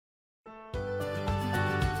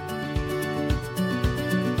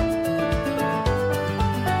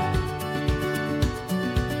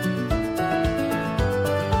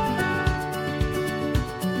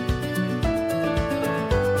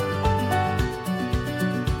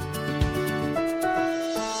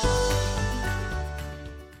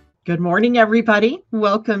Good morning, everybody.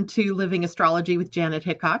 Welcome to Living Astrology with Janet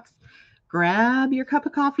Hickox. Grab your cup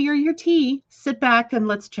of coffee or your tea, sit back, and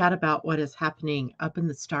let's chat about what is happening up in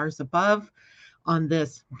the stars above on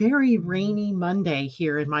this very rainy Monday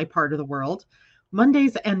here in my part of the world.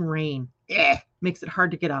 Mondays and rain, makes it hard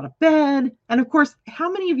to get out of bed. And of course, how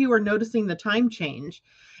many of you are noticing the time change?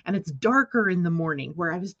 And it's darker in the morning,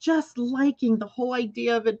 where I was just liking the whole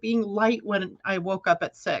idea of it being light when I woke up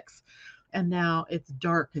at 6. And now it's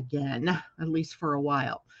dark again, at least for a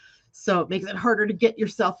while. So it makes it harder to get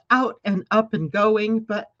yourself out and up and going,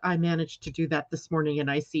 but I managed to do that this morning, and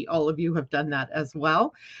I see all of you have done that as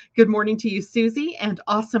well. Good morning to you, Susie, and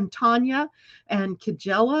awesome Tanya, and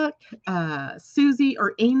Kajella, Susie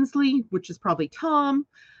or Ainsley, which is probably Tom.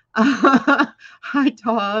 Hi,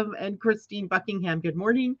 Tom, and Christine Buckingham. Good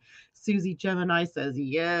morning. Susie Gemini says,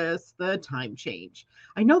 yes, the time change.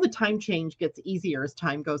 I know the time change gets easier as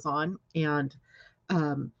time goes on. And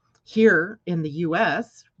here in the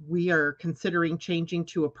US, we are considering changing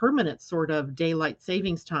to a permanent sort of daylight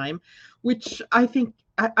savings time, which I think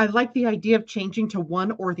I like the idea of changing to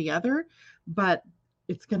one or the other, but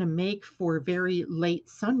it's going to make for very late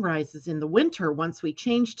sunrises in the winter once we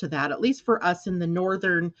change to that, at least for us in the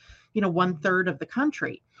northern, 1/3 of the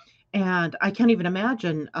country. And I can't even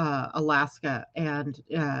imagine Alaska. And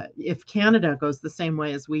if Canada goes the same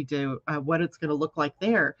way as we do, what it's going to look like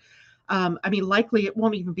there. Likely it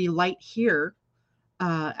won't even be light here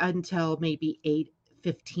until maybe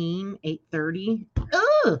 8:15, 8:30.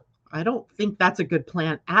 Ugh, I don't think that's a good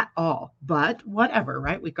plan at all, but whatever,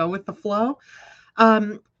 right? We go with the flow.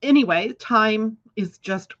 Anyway, time is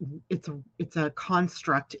just, it's a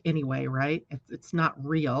construct anyway, right? It's not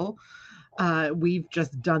real. We've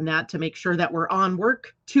just done that to make sure that we're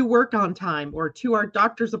to work on time, or to our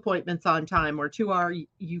doctor's appointments on time, or to our,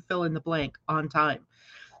 you fill in the blank, on time.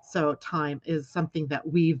 So time is something that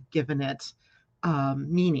we've given it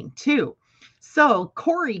meaning to. So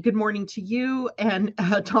Corey, good morning to you. And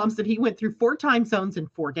Tom said he went through 4 time zones in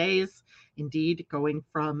 4 days. Indeed, going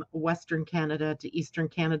from Western Canada to Eastern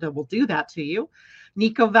Canada will do that to you.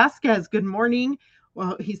 Nico Vasquez, good morning.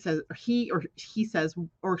 Well, he says,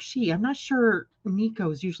 or she, I'm not sure. Nico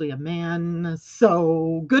is usually a man.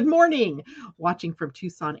 So good morning, watching from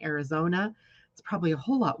Tucson, Arizona. It's probably a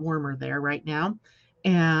whole lot warmer there right now.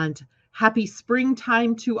 And happy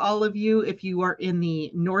springtime to all of you if you are in the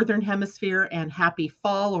Northern Hemisphere, and happy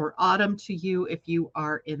fall or autumn to you if you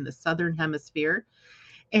are in the Southern Hemisphere.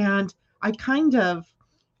 And I kind of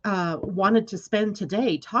wanted to spend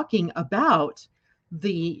today talking about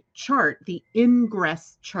the chart, the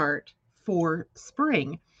ingress chart for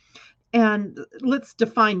spring. And let's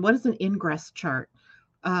define, what is an ingress chart?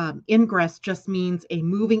 Ingress just means a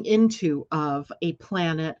moving into of a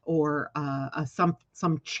planet, or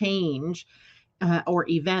some change or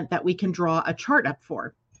event that we can draw a chart up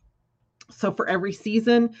for. So for every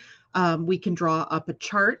season, we can draw up a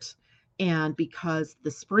chart. And because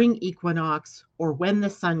the spring equinox, or when the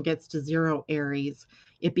sun gets to 0 Aries,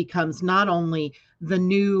 it becomes not only the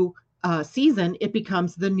new season, it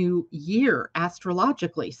becomes the new year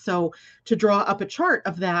astrologically. So to draw up a chart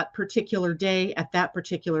of that particular day at that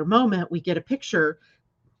particular moment, we get a picture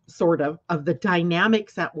sort of the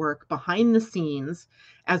dynamics at work behind the scenes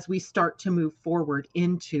as we start to move forward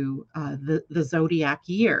into the zodiac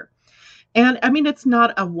year. And I mean, it's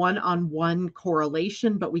not a one-on-one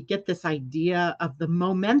correlation, but we get this idea of the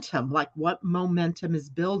momentum, like what momentum is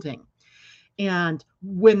building. And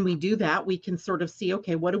when we do that, we can sort of see,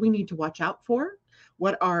 okay, what do we need to watch out for?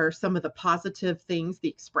 What are some of the positive things, the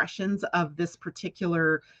expressions of this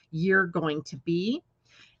particular year going to be?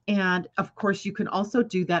 And of course, you can also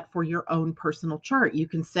do that for your own personal chart. You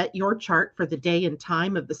can set your chart for the day and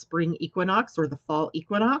time of the spring equinox or the fall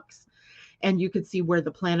equinox, and you can see where the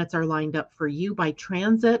planets are lined up for you by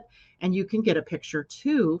transit. And you can get a picture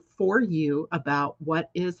too for you about what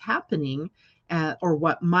is happening, or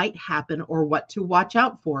what might happen, or what to watch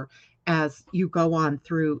out for as you go on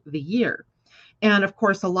through the year. And of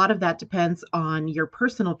course, a lot of that depends on your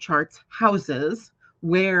personal chart's houses.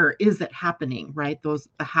 Where is it happening, right? The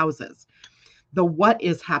houses. The what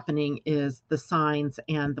is happening is the signs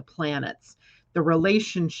and the planets. The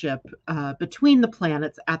relationship between the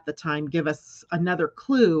planets at the time give us another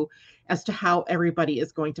clue as to how everybody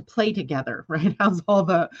is going to play together, right?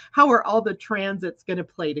 How are all the transits going to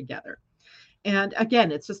play together? And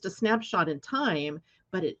again, it's just a snapshot in time,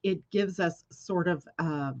 but it gives us sort of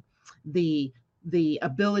the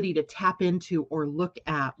ability to tap into or look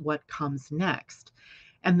at what comes next.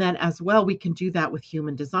 And then as well, we can do that with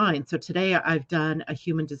human design. So today I've done a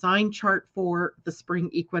human design chart for the spring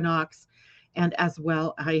equinox. And as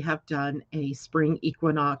well, I have done a spring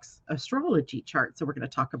equinox astrology chart. So we're going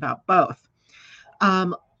to talk about both.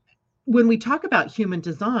 Um, when we talk about human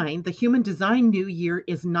design, the human design new year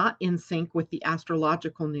is not in sync with the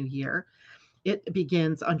astrological new year. It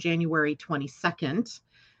begins on January 22nd,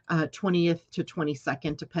 20th to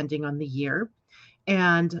 22nd, depending on the year.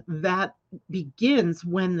 And that begins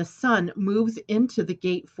when the sun moves into the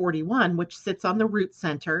gate 41, which sits on the root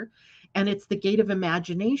center, and it's the gate of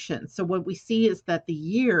imagination. So, what we see is that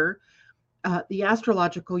the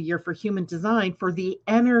astrological year for human design, for the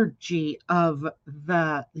energy of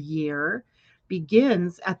the year,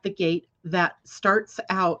 begins at the gate that starts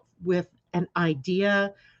out with an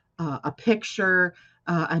idea, a picture,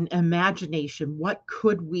 an imagination. What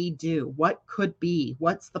could we do? What could be?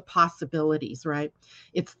 What's the possibilities, right?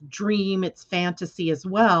 It's dream, it's fantasy as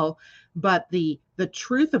well. But the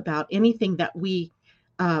truth about anything that we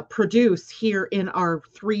produce here in our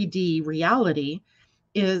 3D reality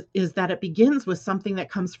is that it begins with something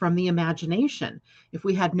that comes from the imagination. If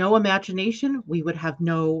we had no imagination, we would have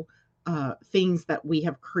no things that we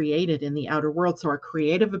have created in the outer world. So our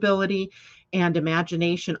creative ability and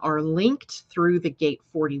imagination are linked through the gate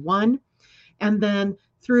 41. And then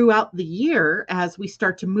throughout the year, as we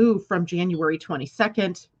start to move from January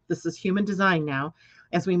 22nd, this is human design now,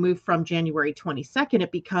 as we move from January 22nd,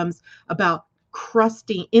 it becomes about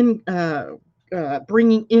crusting in,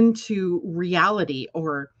 bringing into reality,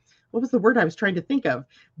 or what was the word I was trying to think of?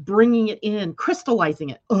 Bringing it in, crystallizing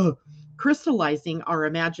it, crystallizing our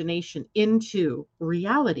imagination into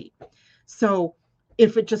reality. So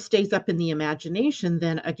if it just stays up in the imagination,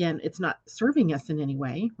 then again, it's not serving us in any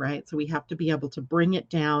way, right? So we have to be able to bring it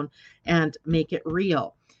down and make it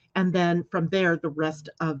real. And then from there, the rest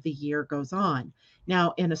of the year goes on.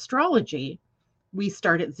 Now, in astrology, we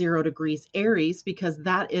start at 0 degrees Aries because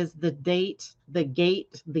that is the date, the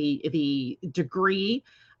gate, the degree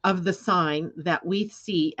of the sign that we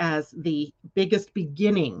see as the biggest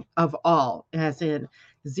beginning of all, as in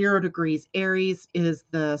 0 degrees Aries is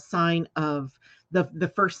the sign of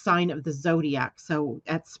the first sign of the zodiac. So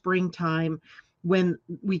at springtime, when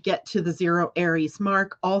we get to the 0 Aries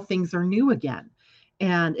mark, all things are new again.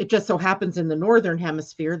 And it just so happens in the northern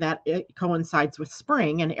hemisphere that it coincides with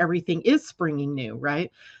spring and everything is springing new,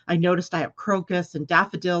 right? I noticed I have crocus and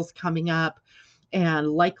daffodils coming up, and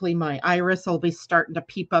likely my iris will be starting to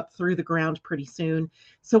peep up through the ground pretty soon.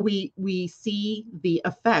 So we see the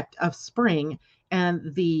effect of spring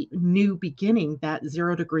and the new beginning that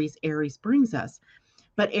 0 degrees Aries brings us.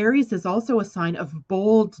 But Aries is also a sign of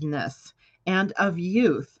boldness and of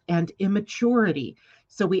youth and immaturity.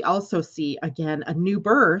 So we also see, again, a new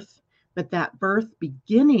birth, but that birth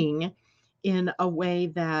beginning in a way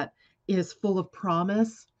that is full of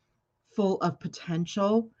promise, full of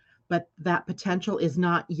potential, but that potential is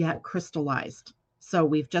not yet crystallized. So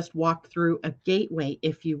we've just walked through a gateway,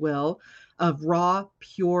 if you will, of raw,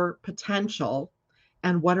 pure potential.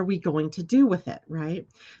 And what are we going to do with it, right?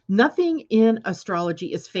 Nothing in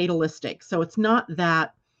astrology is fatalistic. So it's not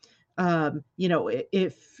that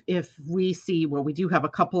if we see, well, we do have a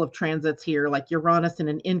couple of transits here, like Uranus in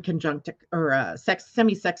an inconjunct or a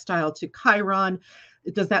semi-sextile to Chiron.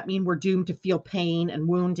 Does that mean we're doomed to feel pain and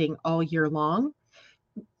wounding all year long?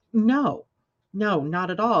 No, no, not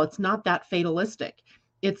at all. It's not that fatalistic.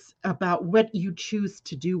 It's about what you choose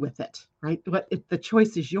to do with it, right? The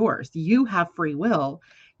choice is yours. You have free will.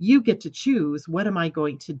 You get to choose, what am I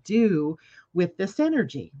going to do with this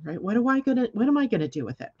energy, right? What am I going to do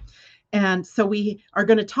with it? And so we are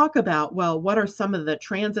going to talk about, well, what are some of the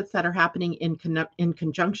transits that are happening in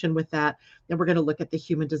conjunction with that? Then we're going to look at the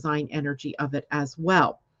human design energy of it as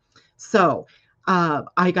well. So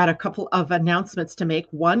I got a couple of announcements to make.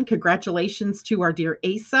 One, congratulations to our dear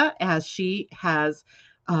Asa, as she has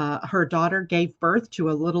her daughter gave birth to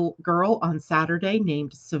a little girl on Saturday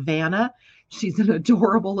named Savannah. She's an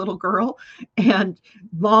adorable little girl and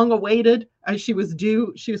long awaited. She was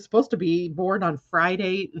supposed to be born on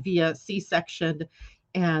Friday via C-section,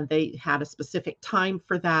 and they had a specific time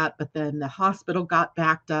for that, but then the hospital got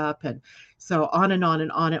backed up, and so on and on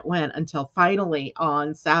and on it went until finally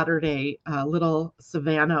on Saturday, little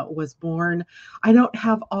Savannah was born. I don't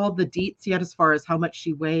have all the deets yet as far as how much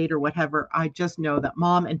she weighed or whatever. I just know that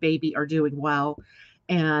mom and baby are doing well.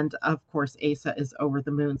 And of course, Asa is over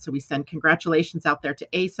the moon. So we send congratulations out there to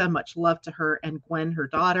Asa. Much love to her and Gwen, her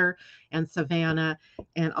daughter, and Savannah.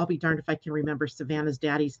 And I'll be darned if I can remember Savannah's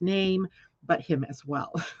daddy's name, but him as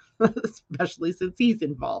well, especially since he's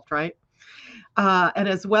involved, right? And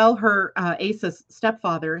as well, her Asa's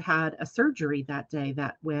stepfather had a surgery that day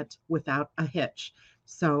that went without a hitch.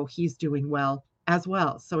 So he's doing well as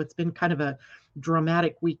well. So it's been kind of a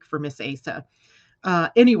dramatic week for Miss Asa.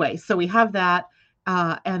 Anyway, so we have that.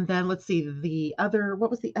 And then let's see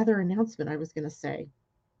what was the other announcement I was going to say?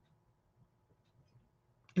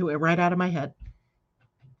 It went right out of my head.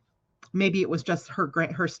 Maybe it was just her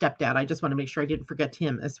stepdad. I just want to make sure I didn't forget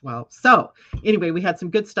him as well. So anyway, we had some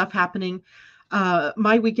good stuff happening.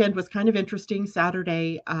 My weekend was kind of interesting.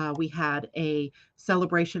 Saturday, we had a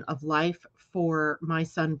celebration of life for my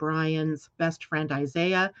son Brian's best friend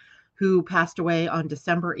Isaiah, who passed away on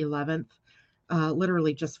December 11th,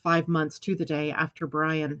 literally just 5 months to the day after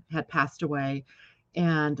Brian had passed away.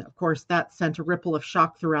 And of course, that sent a ripple of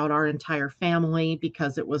shock throughout our entire family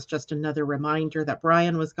because it was just another reminder that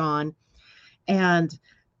Brian was gone. And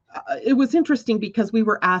it was interesting because we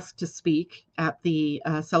were asked to speak at the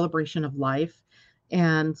celebration of life.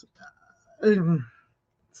 And uh,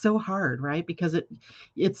 so hard, right? Because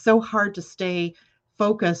it's so hard to stay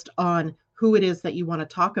focused on who it is that you want to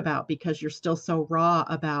talk about because you're still so raw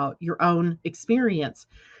about your own experience.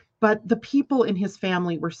 But the people in his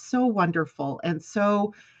family were so wonderful and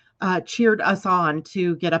so cheered us on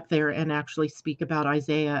to get up there and actually speak about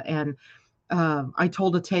Isaiah. And I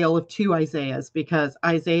told a tale of two Isaiahs because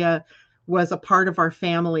Isaiah was a part of our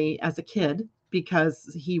family as a kid because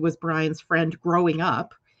he was Brian's friend growing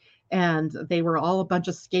up, and they were all a bunch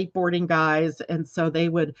of skateboarding guys, and so they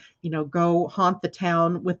would go haunt the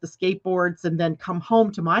town with the skateboards and then come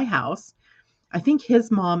home to my house. I think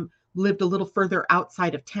his mom lived a little further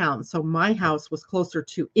outside of town, so my house was closer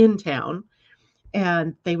to in town,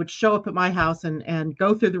 and they would show up at my house and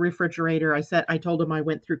go through the refrigerator. I told him I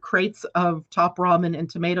went through crates of top ramen and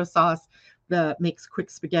tomato sauce that makes quick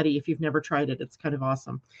spaghetti. If you've never tried it, it's kind of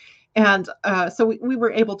awesome. And so we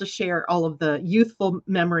were able to share all of the youthful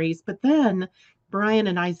memories. But then Brian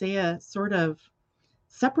and Isaiah sort of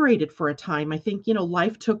separated for a time. I think,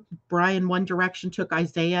 life took Brian one direction, took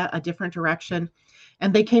Isaiah a different direction,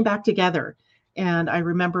 and they came back together. And I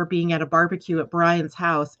remember being at a barbecue at Brian's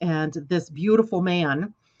house, and this beautiful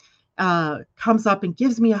man comes up and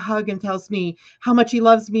gives me a hug and tells me how much he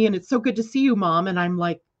loves me. And it's so good to see you, Mom. And I'm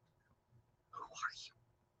like, who are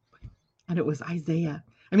you? And it was Isaiah.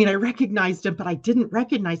 I mean, I recognized him, but I didn't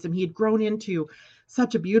recognize him. He had grown into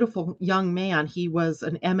such a beautiful young man. He was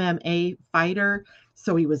an MMA fighter,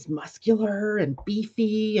 so he was muscular and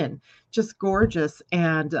beefy and just gorgeous.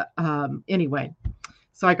 And anyway,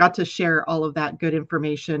 so I got to share all of that good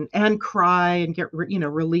information and cry and get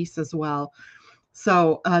release as well.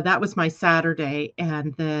 So that was my Saturday.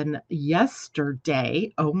 And then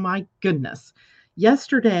yesterday, oh my goodness,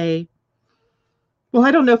 yesterday, well,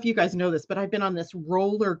 I don't know if you guys know this, but I've been on this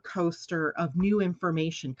roller coaster of new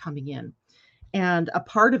information coming in. And a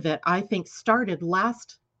part of it, I think, started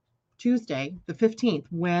last Tuesday, the 15th,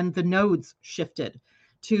 when the nodes shifted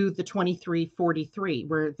to the 2343,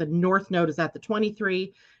 where the north node is at the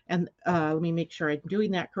 23. And let me make sure I'm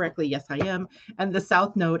doing that correctly. Yes, I am. And the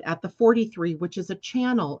south node at the 43, which is a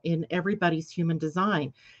channel in everybody's human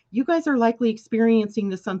design. You guys are likely experiencing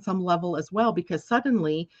this on some level as well, because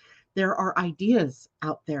suddenly there are ideas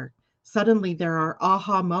out there. Suddenly there are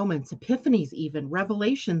aha moments, epiphanies, even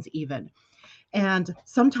revelations, even. And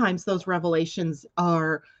sometimes those revelations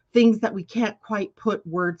are things that we can't quite put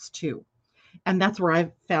words to. And that's where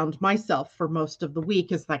I've found myself for most of the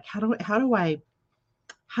week, is like, how do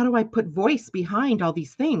I put voice behind all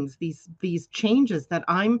these things, these changes that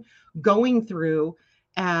I'm going through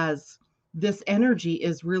as this energy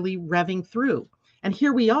is really revving through. And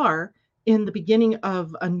here we are in the beginning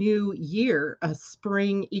of a new year, a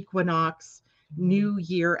spring equinox, new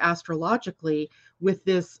year astrologically, with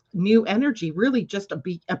this new energy, really just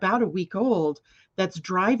about a week old, that's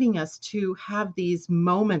driving us to have these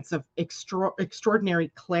moments of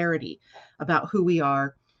extraordinary clarity about who we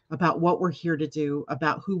are, about what we're here to do,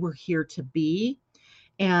 about who we're here to be,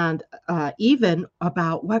 and even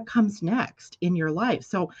about what comes next in your life.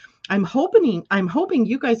 So I'm hoping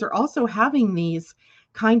you guys are also having these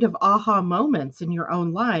kind of aha moments in your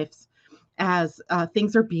own lives as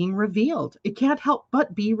things are being revealed. It can't help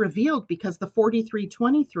but be revealed because the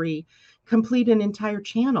 4323 complete an entire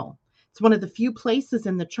channel. It's one of the few places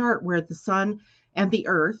in the chart where the sun and the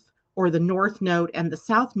earth, or the north node and the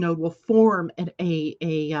south node, will form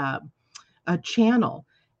a channel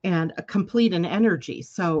and complete an energy.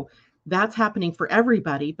 So that's happening for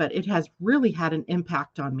everybody, but it has really had an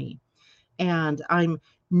impact on me. And I'm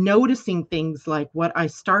noticing things like what I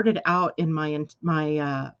started out in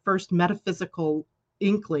my first metaphysical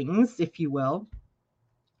inklings, if you will,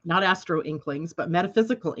 not astro inklings, but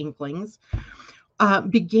metaphysical inklings,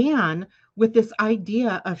 began with this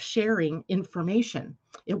idea of sharing information.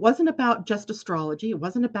 It wasn't about just astrology, it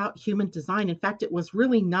wasn't about human design. In fact, it was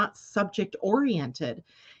really not subject oriented.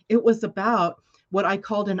 It was about what I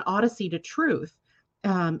called an odyssey to truth.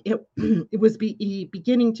 It was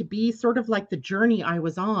beginning to be sort of like the journey I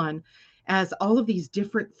was on as all of these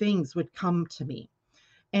different things would come to me.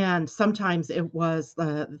 And sometimes it was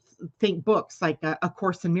think books like A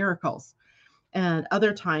Course in Miracles, and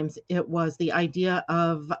other times it was the idea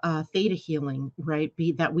of theta healing, right?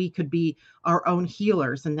 That we could be our own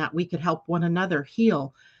healers and that we could help one another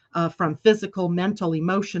heal from physical, mental,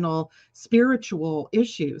 emotional, spiritual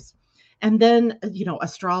issues. And then,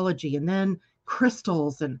 astrology, and then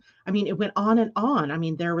crystals. And I mean, it went on and on. I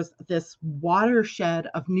mean, there was this watershed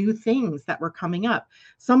of new things that were coming up.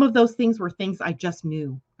 Some of those things were things I just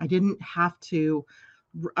knew. I didn't have to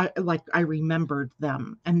I remembered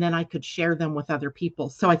them, and then I could share them with other people.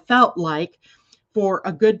 So I felt like for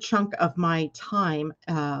a good chunk of my time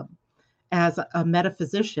as a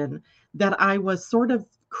metaphysician, that I was sort of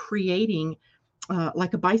creating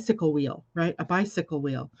like a bicycle wheel, right? A bicycle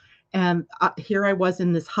wheel. And here I was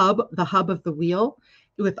in this hub, the hub of the wheel,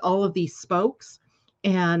 with all of these spokes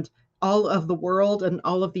and all of the world and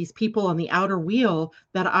all of these people on the outer wheel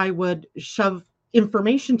that I would shove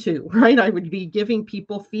information to, right? I would be giving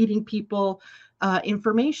people, feeding people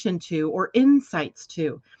information to, or insights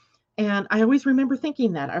to. And I always remember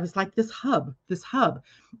thinking that I was like this hub, this hub.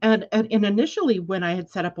 And initially, when I had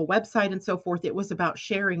set up a website and so forth, it was about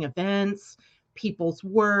sharing events, people's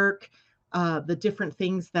work, the different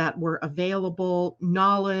things that were available,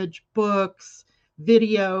 knowledge, books,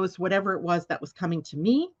 videos, whatever it was that was coming to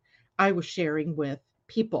me, I was sharing with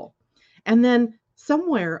people. And then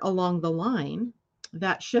somewhere along the line,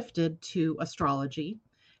 that shifted to astrology.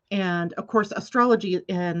 And of course, astrology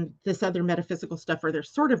and this other metaphysical stuff are they're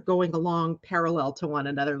sort of going along parallel to one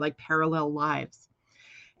another, like parallel lives.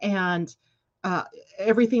 And uh,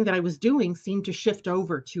 everything that I was doing seemed to shift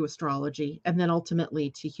over to astrology and then ultimately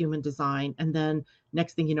to human design. And then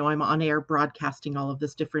next thing you know, I'm on air broadcasting all of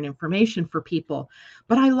this different information for people.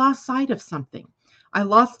 But I lost sight of something. I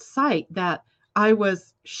lost sight that I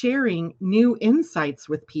was sharing new insights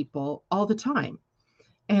with people all the time.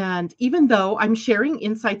 And even though I'm sharing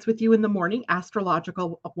insights with you in the morning,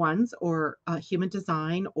 astrological ones, or human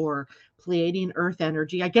design, or Pleiadian earth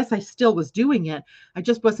energy, I guess I still was doing it. I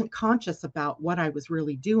just wasn't conscious about what I was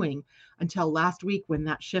really doing until last week when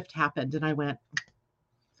that shift happened. And I went,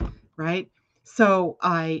 right? So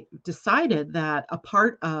I decided that a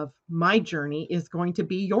part of my journey is going to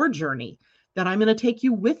be your journey, that I'm going to take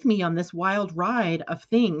you with me on this wild ride of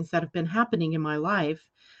things that have been happening in my life,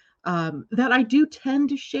 that I do tend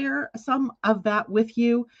to share some of that with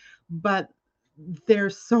you, but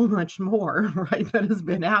there's so much more, right, that has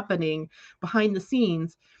been happening behind the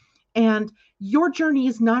scenes. And your journey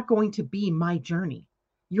is not going to be my journey.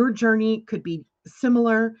 Your journey could be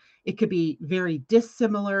similar, it could be very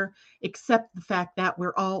dissimilar, except the fact that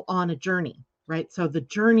we're all on a journey, right? So the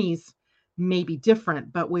journeys may be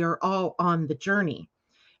different, but we are all on the journey.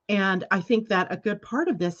 And I think that a good part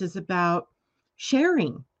of this is about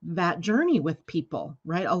sharing that journey with people,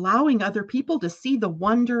 right? Allowing other people to see the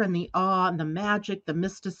wonder and the awe and the magic, the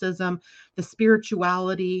mysticism, the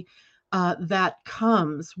spirituality that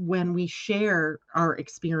comes when we share our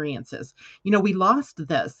experiences. We lost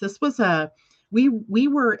this. This was we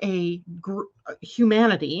were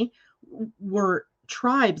humanity were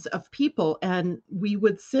tribes of people, and we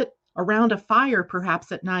would sit around a fire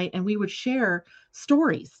perhaps at night and we would share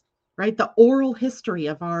stories, right? The oral history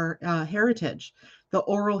of our heritage, the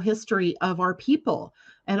oral history of our people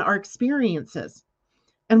and our experiences.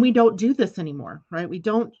 And we don't do this anymore, right? We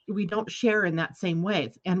don't share in that same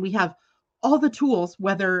way. And we have all the tools,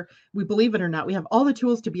 whether we believe it or not, we have all the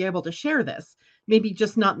tools to be able to share this, maybe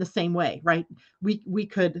just not in the same way, right? We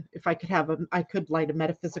could, if I could I could light a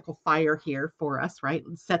metaphysical fire here for us, right?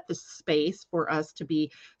 And set this space for us to be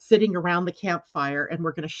sitting around the campfire, and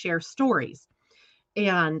we're going to share stories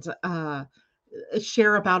and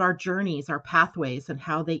share about our journeys, our pathways, and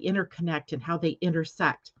how they interconnect and how they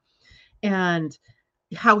intersect, and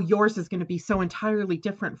how yours is going to be so entirely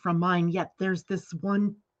different from mine. Yet there's this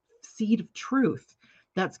one seed of truth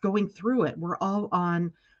that's going through it. We're all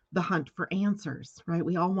on the hunt for answers, right?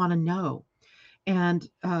 We all want to know. And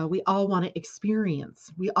we all want to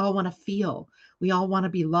experience. We all want to feel. We all want to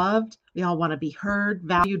be loved. We all want to be heard,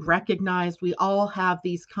 valued, recognized. We all have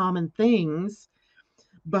these common things,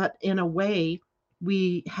 but in a way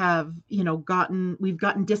we've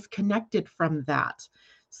gotten disconnected from that.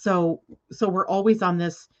 So we're always on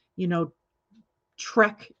this,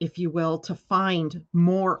 trek, if you will, to find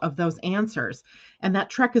more of those answers. And that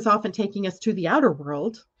trek is often taking us to the outer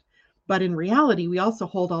world. But in reality, we also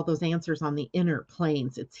hold all those answers on the inner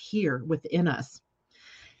planes. It's here within us.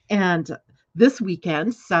 And this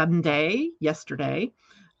weekend, Sunday, yesterday,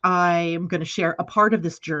 I am going to share a part of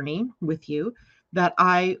this journey with you that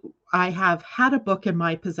I have had a book in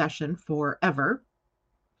my possession forever.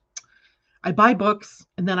 I buy books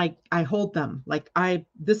and then I hold them. Like I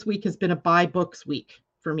this week has been a buy books week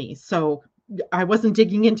for me. So I wasn't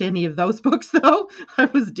digging into any of those books though. I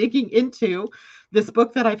was digging into this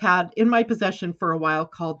book that I've had in my possession for a while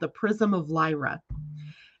called The Prism of Lyra.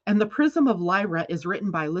 And The Prism of Lyra is written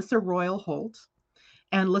by Lissa Royal Holt.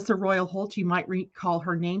 And Lissa Royal Holt, you might recall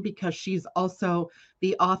her name because she's also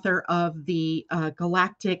the author of the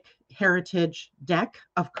Galactic Heritage deck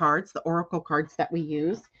of cards, the oracle cards that we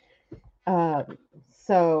use. Uh,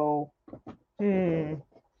 so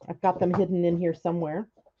I've got them hidden in here somewhere.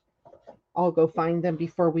 I'll go find them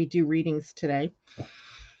before we do readings today.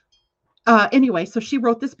 Anyway, so she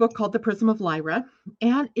wrote this book called The Prism of Lyra,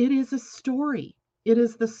 and it is a story. It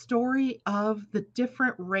is the story of the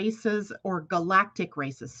different races or galactic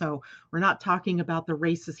races. So we're not talking about the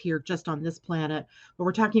races here just on this planet, but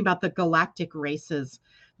we're talking about the galactic races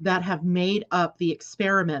that have made up the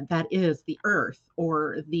experiment that is the Earth,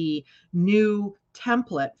 or the new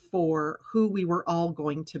template for who we were all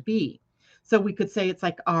going to be. So we could say it's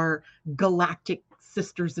like our galactic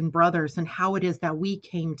sisters and brothers and how it is that we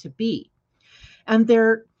came to be. And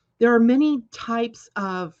there are many types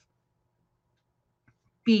of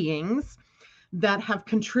beings that have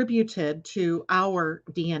contributed to our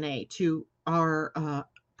DNA, to our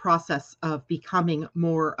process of becoming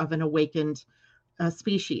more of an awakened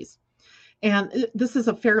species. And this is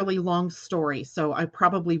a fairly long story, so I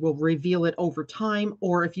probably will reveal it over time.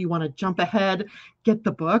 Or if you want to jump ahead, get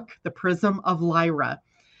the book, The Prism of Lyra.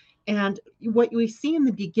 And what we see in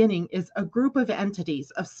the beginning is a group of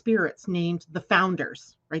entities, of spirits named the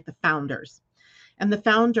Founders, right? The Founders. And the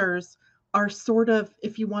Founders are sort of,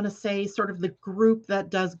 if you want to say, sort of the group that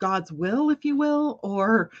does God's will, if you will,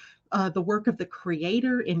 or the work of the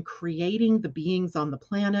Creator in creating the beings on the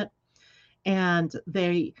planet. And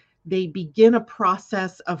they begin a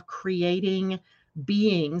process of creating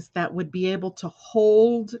beings that would be able to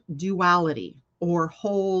hold duality or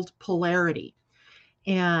hold polarity.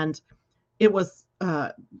 And it was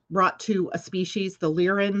brought to a species, the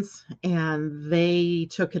Lyrans, and they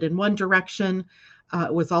took it in one direction.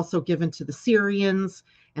 It was also given to the Syrians,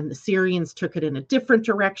 and the Syrians took it in a different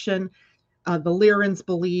direction. The Lyrans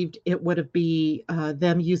believed it would be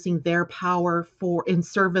them using their power in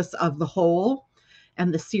service of the whole,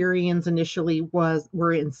 and the Syrians initially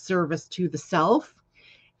were in service to the self,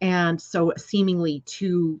 and so seemingly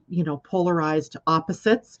two, polarized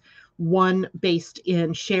opposites. One based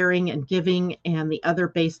in sharing and giving, and the other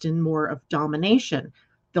based in more of domination.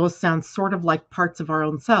 Those sound sort of like parts of our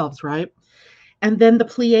own selves, right? And then the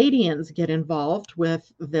Pleiadians get involved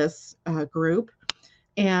with this group.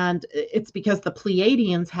 And it's because the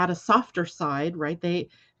Pleiadians had a softer side, right?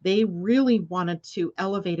 They really wanted to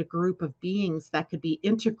elevate a group of beings that could be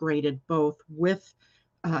integrated both with,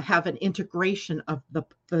 have an integration of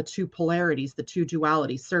the two polarities, the two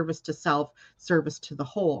dualities, service to self, service to the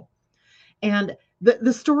whole. And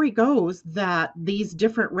the story goes that these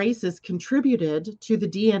different races contributed to the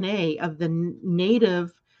DNA of the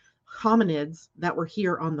native hominids that were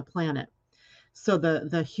here on the planet. So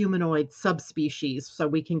the humanoid subspecies, so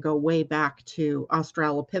we can go way back to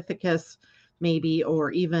Australopithecus, maybe, or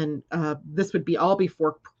even this would be all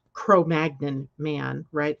before Cro-Magnon man,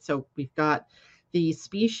 right? So we've got these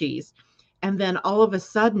species, and then all of a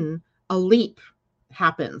sudden a leap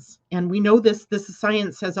happens. And we know this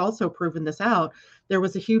science has also proven this out. There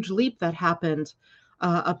was a huge leap that happened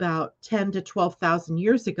about 10 to 12,000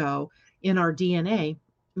 years ago in our DNA.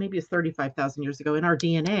 Maybe it's 35,000 years ago in our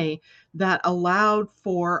DNA, that allowed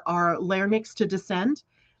for our larynx to descend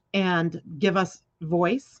and give us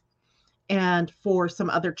voice, and for some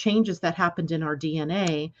other changes that happened in our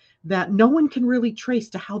DNA that no one can really trace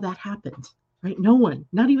to how that happened, right? No one,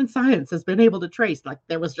 not even science, has been able to trace. Like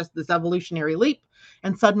there was just this evolutionary leap,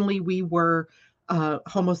 and suddenly we were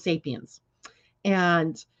Homo sapiens.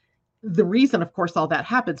 And the reason, of course, all that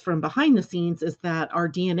happens from behind the scenes is that our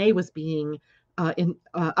DNA was being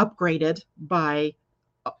upgraded by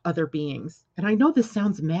other beings. And I know this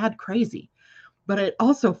sounds mad crazy, but it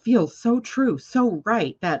also feels so true, so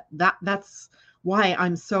right, that's why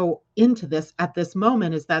I'm so into this at this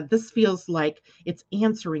moment, is that this feels like it's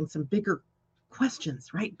answering some bigger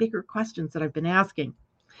questions, right? Bigger questions that I've been asking.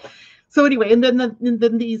 So anyway, and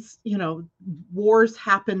then these, wars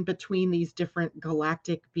happen between these different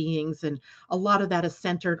galactic beings, and a lot of that is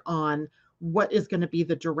centered on what is going to be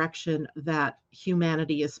the direction that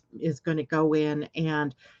humanity is going to go in.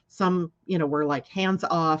 And some, we're like hands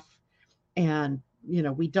off, and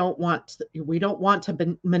we don't want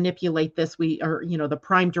to manipulate this. We are, the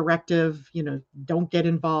prime directive, don't get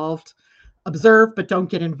involved, observe but don't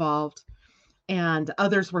get involved. And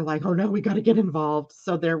others were like, oh no, we got to get involved.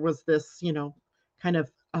 So there was this, kind of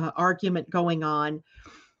argument going on.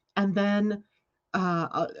 And then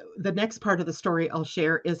the next part of the story I'll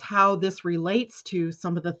share is how this relates to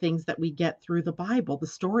some of the things that we get through the Bible, the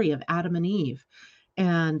story of Adam and Eve,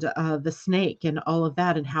 and the snake and all of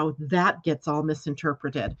that, and how that gets all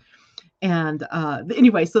misinterpreted. And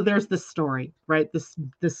anyway, so there's this story, right?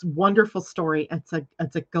 This wonderful story. It's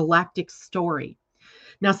a galactic story.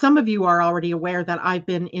 Now, some of you are already aware that I've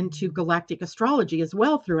been into galactic astrology as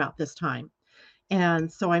well throughout this time.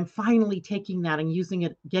 And so I'm finally taking that and using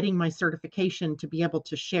it, getting my certification to be able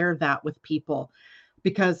to share that with people,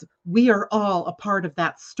 because we are all a part of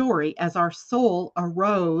that story as our soul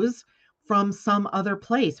arose from some other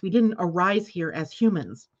place. We didn't arise here as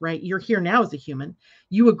humans, right? You're here now as a human.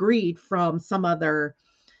 You agreed from some other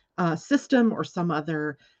system or some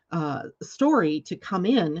other story to come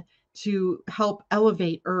in to help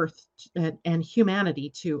elevate Earth and humanity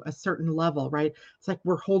to a certain level, right? It's like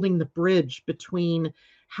we're holding the bridge between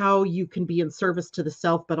how you can be in service to the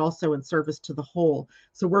self, but also in service to the whole.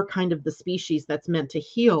 So we're kind of the species that's meant to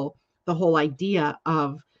heal the whole idea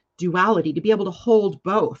of duality, to be able to hold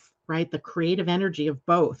both, right? The creative energy of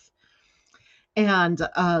both. And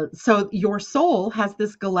so your soul has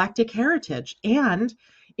this galactic heritage, and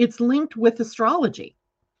it's linked with astrology.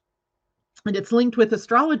 And it's linked with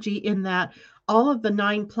astrology in that all of the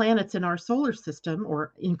 9 planets in our solar system,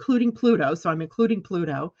 or including Pluto, so I'm including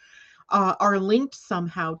Pluto, are linked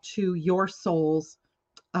somehow to your soul's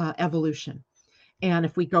evolution. And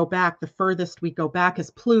if we go back, the furthest we go back is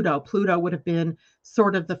Pluto. Pluto would have been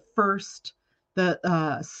sort of the first, the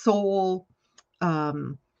soul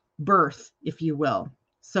birth, if you will.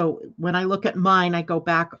 So when I look at mine, I go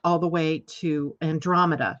back all the way to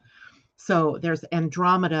Andromeda. So there's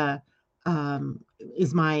Andromeda,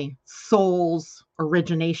 is my soul's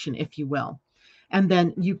origination, if you will. And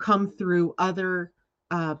then you come through other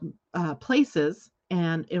places,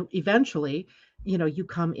 and eventually, you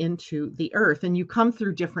come into the earth, and you come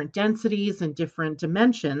through different densities and different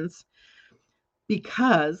dimensions,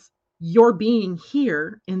 because you're being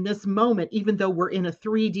here in this moment, even though we're in a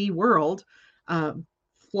 3D world, uh,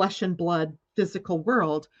 flesh and blood, physical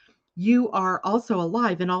world, you are also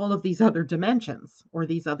alive in all of these other dimensions, or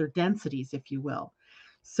these other densities, if you will.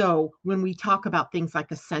 So when we talk about things like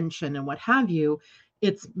ascension and what have you,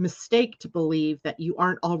 it's a mistake to believe that you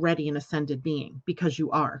aren't already an ascended being, because you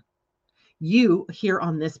are. You here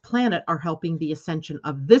on this planet are helping the ascension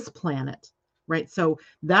of this planet, right? So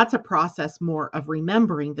that's a process more of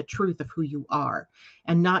remembering the truth of who you are,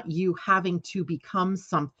 and not you having to become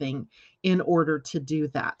something in order to do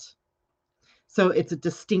that. So it's a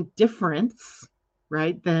distinct difference,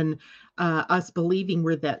 right, than us believing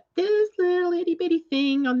we're this little itty bitty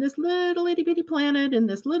thing on this little itty bitty planet in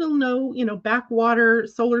this little, no, backwater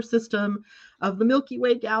solar system of the Milky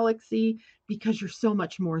Way galaxy, because you're so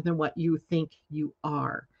much more than what you think you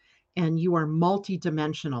are. And you are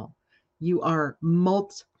multidimensional. You are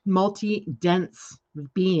multi-dense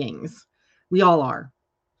beings. We all are.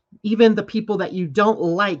 Even the people that you don't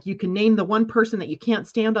like, you can name the one person that you can't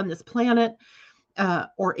stand on this planet,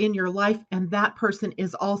 or in your life, and that person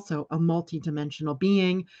is also a multidimensional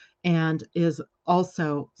being, and is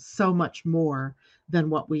also so much more than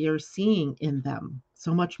what we are seeing in them,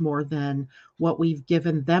 so much more than what we've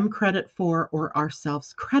given them credit for, or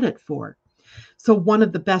ourselves credit for. So one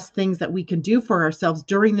of the best things that we can do for ourselves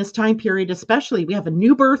during this time period, especially, we have a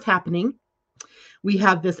new birth happening. We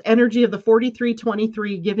have this energy of the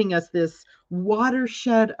 4323 giving us this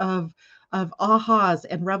watershed of ahas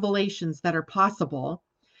and revelations that are possible.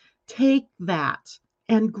 Take that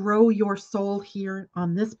and grow your soul here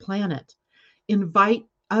on this planet. Invite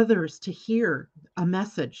others to hear a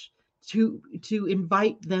message, to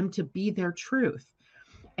invite them to be their truth,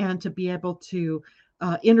 and to be able to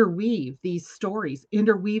interweave these stories,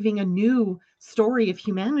 interweaving a new story of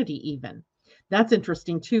humanity even. That's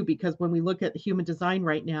interesting too, because when we look at human design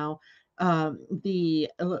right now, the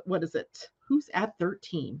what is it? Who's at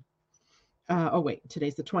 13? Oh wait,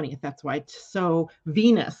 today's the 20th. That's why. So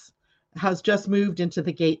Venus has just moved into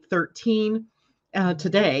the gate 13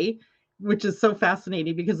 today, which is so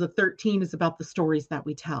fascinating, because the 13 is about the stories that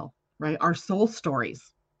we tell, right? Our soul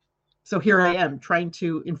stories. So here I am trying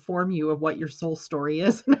to inform you of what your soul story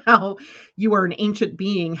is and how you are an ancient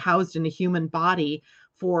being housed in a human body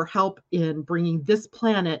for help in bringing this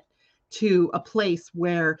planet to a place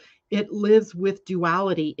where it lives with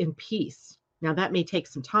duality in peace. Now, that may take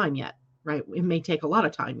some time yet, right? It may take a lot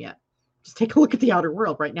of time yet. Just take a look at the outer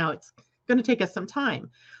world right now. It's going to take us some time.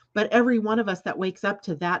 But every one of us that wakes up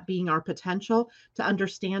to that being our potential, to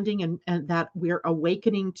understanding and that we're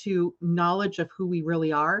awakening to knowledge of who we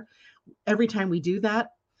really are, every time we do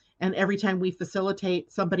that, and every time we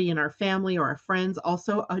facilitate somebody in our family or our friends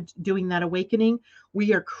also doing that awakening,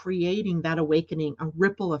 we are creating that awakening, a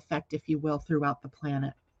ripple effect, if you will, throughout the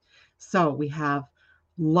planet. So we have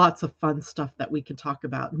lots of fun stuff that we can talk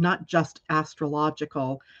about, not just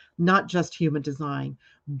astrological, not just human design,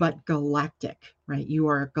 but galactic, right? You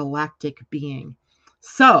are a galactic being.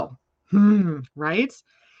 So, right?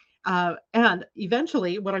 And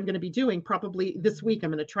eventually, what I'm going to be doing probably this week,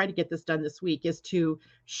 I'm going to try to get this done this week, is to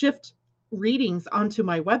shift readings onto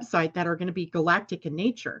my website that are going to be galactic in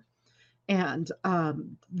nature, and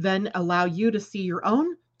then allow you to see your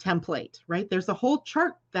own template, right? There's a whole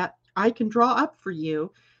chart that I can draw up for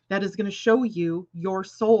you that is going to show you your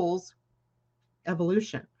soul's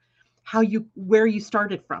evolution, where you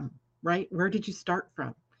started from, right? Where did you start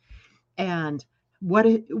from? And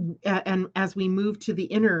and as we move to the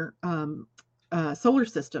inner solar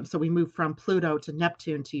system, so we move from Pluto to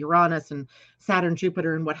Neptune to Uranus and Saturn,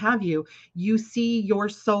 Jupiter, and what have you, you see your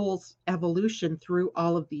soul's evolution through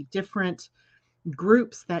all of the different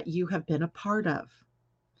groups that you have been a part of.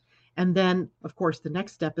 And then, of course, the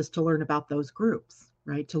next step is to learn about those groups,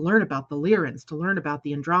 right? To learn about the Lyrans, to learn about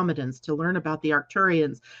the Andromedans, to learn about the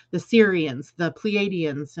Arcturians, the Sirians, the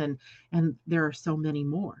Pleiadians, and there are so many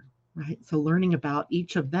more, right? So learning about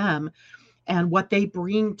each of them and what they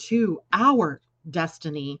bring to our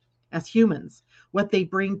destiny as humans, what they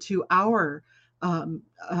bring to our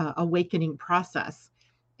awakening process,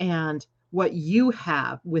 and what you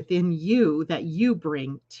have within you that you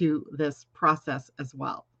bring to this process as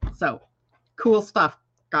well. So cool stuff,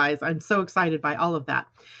 guys. I'm so excited by all of that.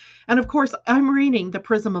 And of course, I'm reading The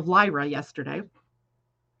Prism of Lyra yesterday.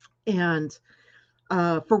 And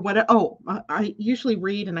for what, I usually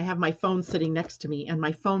read and I have my phone sitting next to me and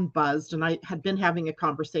my phone buzzed and I had been having a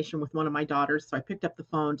conversation with one of my daughters. So I picked up the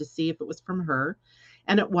phone to see if it was from her,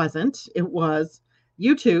 and it wasn't. It was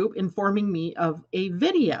YouTube informing me of a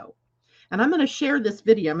video. And I'm going to share this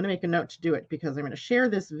video. I'm going to make a note to do it because I'm going to share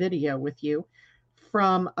this video with you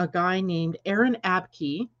from a guy named Aaron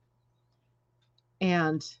Abke.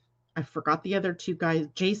 And I forgot the other two guys,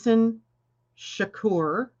 Jason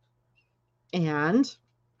Shakur, and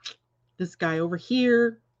this guy over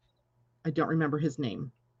here, I don't remember his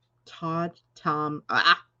name. Don't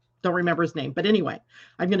remember his name. But anyway,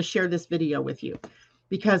 I'm going to share this video with you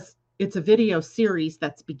because it's a video series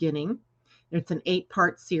that's beginning. It's an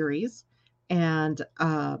 8-part series. And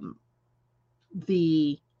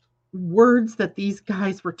the words that these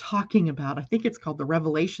guys were talking about, I think it's called the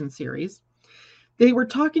Revelation series. They were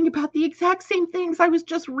talking about the exact same things I was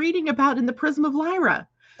just reading about in the Prism of Lyra.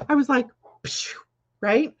 I was like,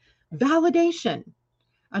 right? Validation.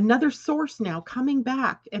 Another source now coming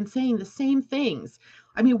back and saying the same things.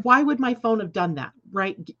 I mean, why would my phone have done that?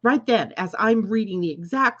 Right then, as I'm reading the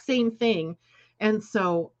exact same thing. And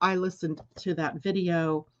so I listened to that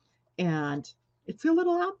video, and it's a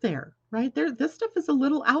little out there, right? This stuff is a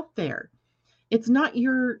little out there. It's not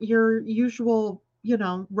your usual,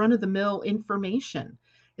 run-of-the-mill information.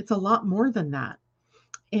 It's a lot more than that.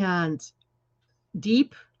 And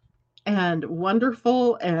deep and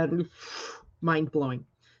wonderful and mind-blowing.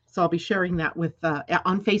 So I'll be sharing that with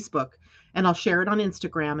on Facebook, and I'll share it on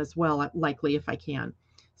Instagram as well, likely if I can.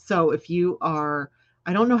 So if you are,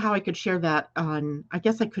 I don't know how I could share that on, I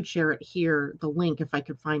guess I could share it here, the link, if I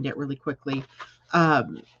could find it really quickly,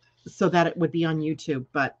 so that it would be on YouTube.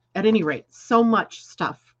 But at any rate, so much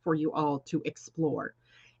stuff for you all to explore.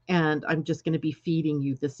 And I'm just going to be feeding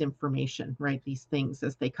you this information, right? These things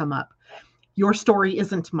as they come up. Your story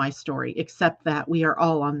isn't my story, except that we are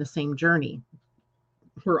all on the same journey.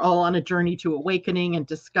 We're all on a journey to awakening and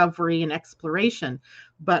discovery and exploration,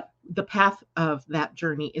 but the path of that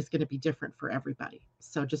journey is going to be different for everybody.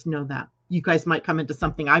 So just know that. You guys might come into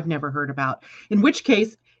something I've never heard about, in which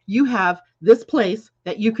case you have this place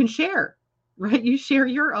that you can share, right? You share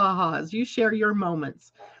your ahas, you share your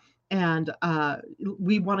moments, and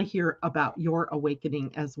we want to hear about your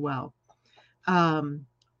awakening as well.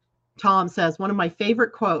 Tom says, one of my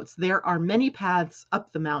favorite quotes, there are many paths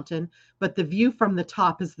up the mountain, but the view from the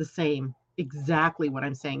top is the same. Exactly what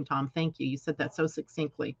I'm saying, Tom. Thank you. You said that so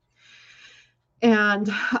succinctly. And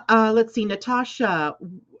let's see, Natasha,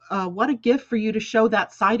 what a gift for you to show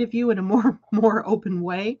that side of you in a more open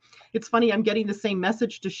way. It's funny, I'm getting the same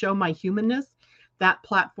message to show my humanness. That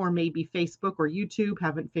platform may be Facebook or YouTube,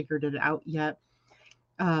 haven't figured it out yet.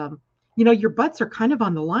 um, your butts are kind of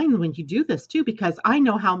on the line when you do this too, because I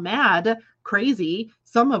know how mad, crazy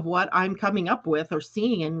some of what I'm coming up with or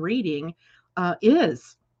seeing and reading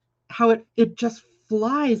is. How it just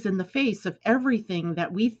flies in the face of everything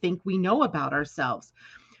that we think we know about ourselves.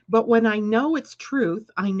 But when I know it's truth,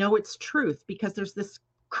 I know it's truth because there's this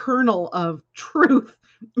kernel of truth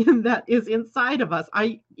that is inside of us.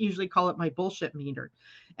 I usually call it my bullshit meter.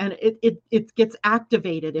 And it gets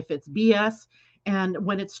activated if it's BS. And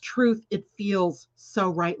when it's truth, it feels so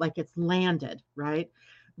right, like it's landed, right?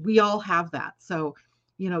 We all have that. So,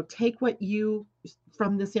 take what you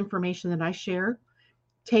from this information that I share,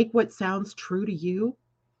 take what sounds true to you,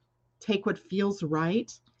 take what feels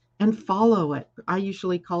right, and follow it. I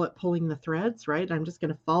usually call it pulling the threads, right? I'm just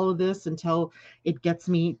going to follow this until it gets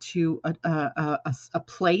me to a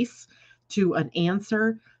place, to an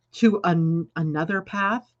answer, to another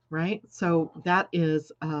path, right? So that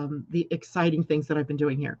is the exciting things that I've been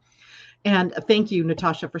doing here. And thank you,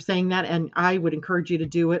 Natasha, for saying that. And I would encourage you to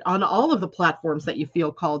do it on all of the platforms that you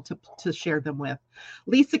feel called to share them with.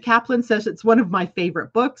 Lisa Kaplan says it's one of my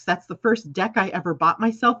favorite books. That's the first deck I ever bought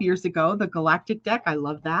myself years ago, the Galactic deck. I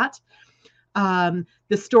love that.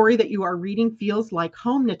 The story that you are reading feels like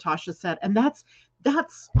home, Natasha said. And that's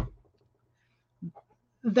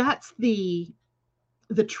the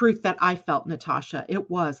truth that I felt, Natasha.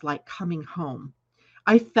 It was like coming home.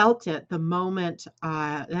 I felt it the moment,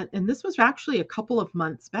 and this was actually a couple of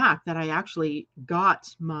months back that I actually got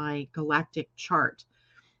my galactic chart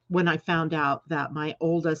when I found out that my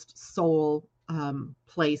oldest soul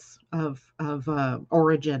place of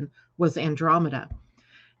origin was Andromeda.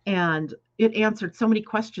 And it answered so many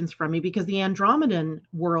questions from me because the Andromedan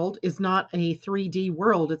world is not a 3D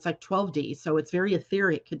world. It's like 12D. So it's very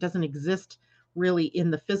etheric. It doesn't exist really in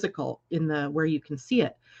the physical, in the where you can see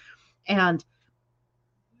it. And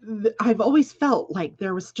I've always felt like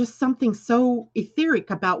there was just something so etheric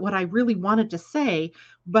about what I really wanted to say,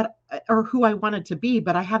 but or who I wanted to be,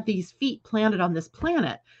 but I have these feet planted on this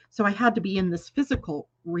planet. So I had to be in this physical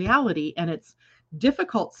reality, and it's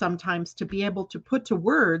difficult sometimes to be able to put to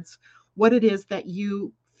words what it is that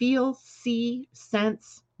you feel, see,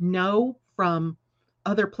 sense, know from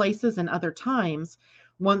other places and other times.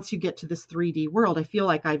 Once you get to this 3D world, I feel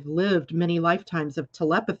like I've lived many lifetimes of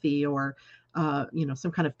telepathy or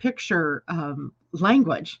some kind of picture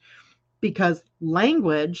language, because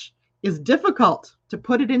language is difficult to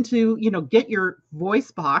put it into, get your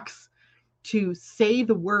voice box to say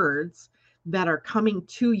the words that are coming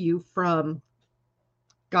to you from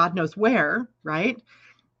God knows where, right?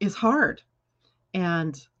 Is hard.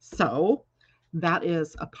 And so that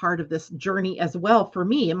is a part of this journey as well for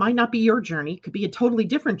me. It might not be your journey, it could be a totally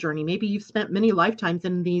different journey. Maybe you've spent many lifetimes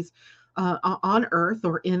in these on earth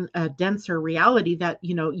or in a denser reality that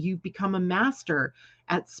you've become a master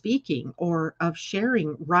at speaking or of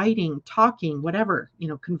sharing, writing, talking, whatever,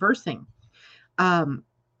 conversing. And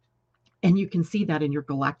you can see that in your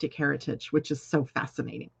galactic heritage, which is so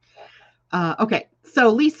fascinating. Okay, so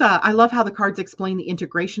Lisa, I love how the cards explain the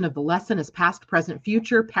integration of the lesson as past, present,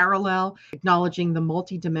 future, parallel, acknowledging the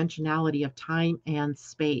multidimensionality of time and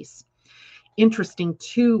space. Interesting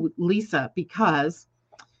too, Lisa, because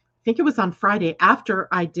I think it was on Friday after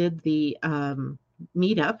I did the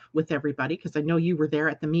meetup with everybody, because I know you were there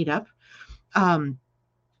at the meetup.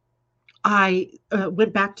 I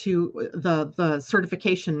went back to the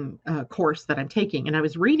certification course that I'm taking, and I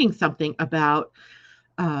was reading something about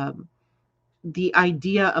the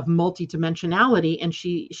idea of multidimensionality, and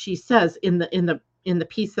she says in the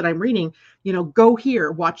piece that I'm reading, go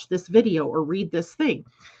here, watch this video, or read this thing.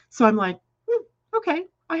 So I'm like, okay,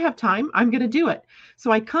 I have time. I'm going to do it. So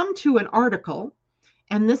I come to an article,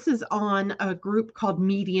 and this is on a group called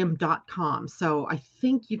medium.com. So I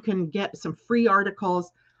think you can get some free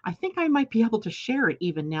articles. I think I might be able to share it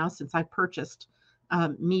even now since I purchased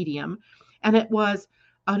Medium. And it was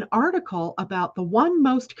an article about the one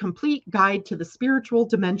most complete guide to the spiritual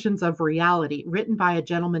dimensions of reality, written by a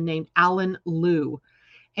gentleman named Alan Liu.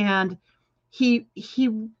 And he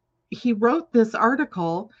wrote this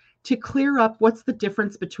article to clear up what's the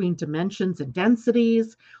difference between dimensions and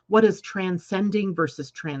densities, what is transcending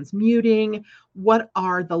versus transmuting, what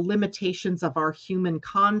are the limitations of our human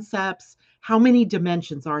concepts, how many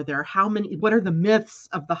dimensions are there, what are the myths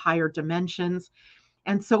of the higher dimensions.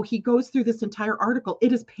 And so he goes through this entire article.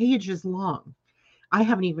 It is pages long. I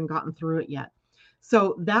haven't even gotten through it yet.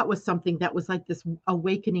 So that was something that was like this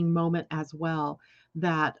awakening moment as well,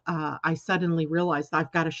 that I suddenly realized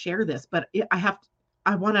I've got to share this, but I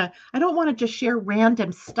don't want to just share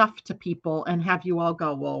random stuff to people and have you all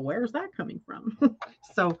go, well, where's that coming from?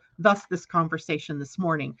 So, thus this conversation this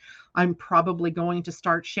morning. I'm probably going to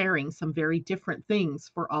start sharing some very different things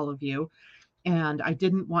for all of you. And I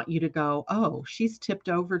didn't want you to go, oh, she's tipped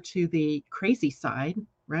over to the crazy side,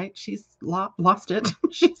 right? She's lost it.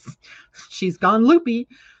 she's gone loopy,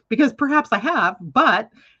 because perhaps I have,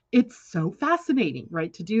 but it's so fascinating,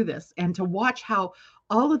 right, to do this and to watch how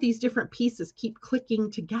all of these different pieces keep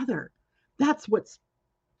clicking together. That's what's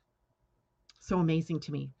so amazing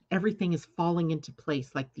to me. Everything is falling into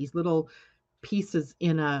place like these little pieces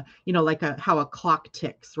in a, like how a clock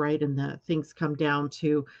ticks, right? And the things come down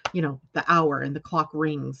to, the hour and the clock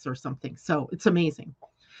rings or something. So it's amazing.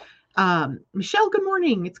 Michelle, good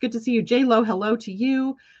morning. It's good to see you. J Lo, hello to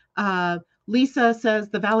you. Lisa says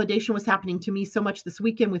the validation was happening to me so much this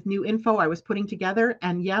weekend with new info I was putting together.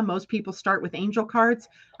 And yeah, most people start with angel cards.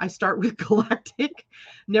 I start with galactic.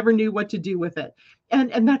 Never knew what to do with it.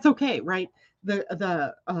 And that's okay, right?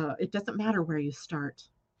 It doesn't matter where you start.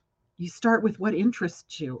 You start with what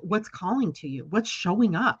interests you, what's calling to you, what's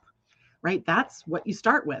showing up, right? That's what you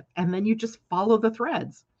start with. And then you just follow the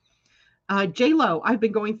threads. J-Lo, I've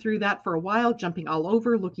been going through that for a while, jumping all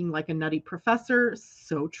over, looking like a nutty professor.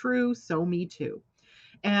 So true. So me too.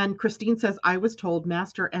 And Christine says, I was told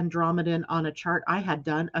Master Andromedan on a chart I had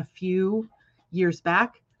done a few years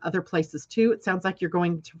back, other places too. It sounds like you're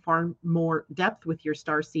going to far more depth with your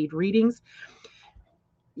star seed readings.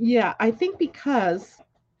 Yeah, I think because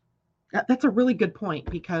that's a really good point,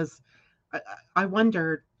 because I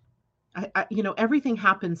wondered, everything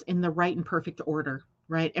happens in the right and perfect order,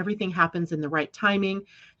 right? Everything happens in the right timing.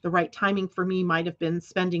 The right timing for me might have been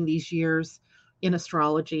spending these years in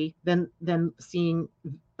astrology, then seeing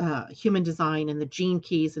human design and the gene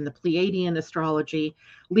keys and the Pleiadian astrology,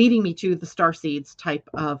 leading me to the star seeds type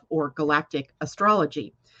of or galactic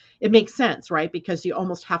astrology. It makes sense, right? Because you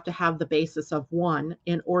almost have to have the basis of one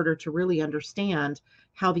in order to really understand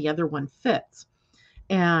how the other one fits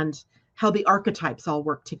and how the archetypes all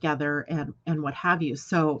work together and what have you.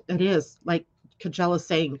 So it is like Kajella's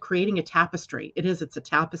saying, creating a tapestry. It's a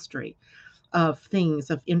tapestry of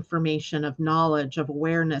things, of information, of knowledge, of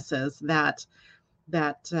awarenesses that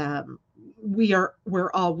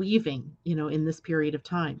we're all weaving, in this period of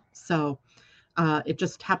time. So it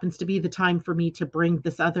just happens to be the time for me to bring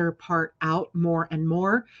this other part out more and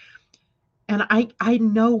more. And I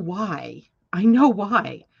know why. I know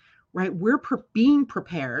why, right? We're being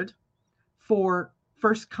prepared for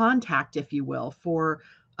first contact, if you will,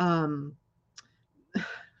 um,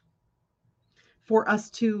 for us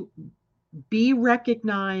to be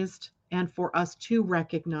recognized and for us to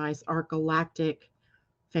recognize our galactic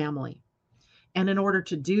family. And in order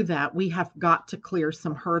to do that, we have got to clear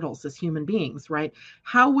some hurdles as human beings, right?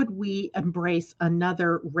 How would we embrace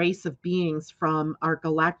another race of beings from our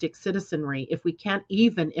galactic citizenry if we can't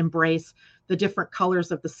even embrace the different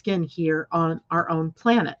colors of the skin here on our own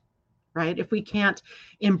planet, right? If we can't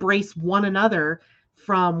embrace one another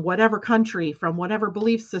from whatever country, from whatever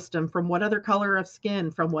belief system, from whatever color of skin,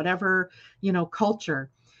 from whatever, culture.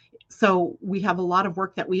 So we have a lot of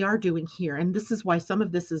work that we are doing here. And this is why some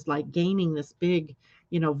of this is like gaining this big,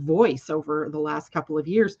 voice over the last couple of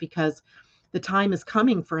years, because the time is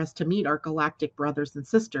coming for us to meet our galactic brothers and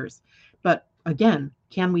sisters. But again,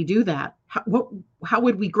 can we do that? How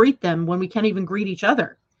would we greet them when we can't even greet each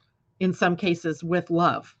other? In some cases with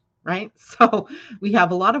love, right? So we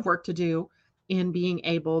have a lot of work to do in being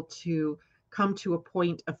able to come to a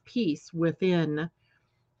point of peace within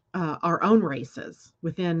our own races,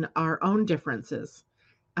 within our own differences,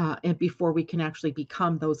 and before we can actually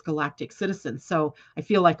become those galactic citizens. So I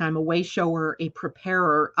feel like I'm a way shower, a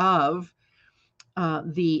preparer of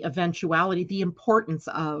the eventuality, the importance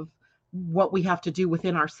of what we have to do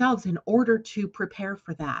within ourselves in order to prepare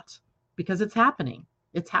for that, because it's happening.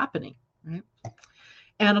 It's happening, right?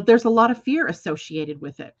 And there's a lot of fear associated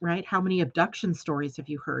with it, right? How many abduction stories have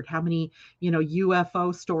you heard? How many,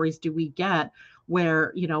 UFO stories do we get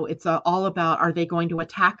where, it's all about, are they going to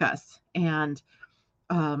attack us? And,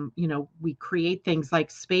 we create things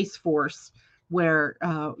like Space Force where,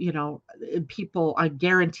 people, I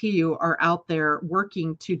guarantee you, are out there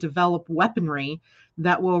working to develop weaponry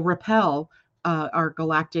that will repel our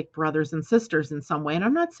galactic brothers and sisters in some way. And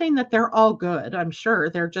I'm not saying that they're all good. I'm sure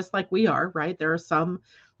they're just like we are, right? There are some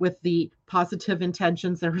with the positive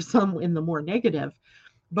intentions. There are some in the more negative.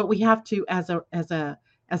 But we have to, as a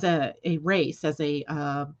race, as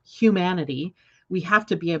a humanity, we have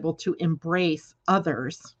to be able to embrace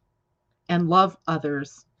others and love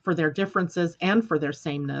others for their differences and for their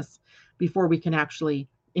sameness, before we can actually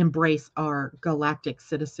embrace our galactic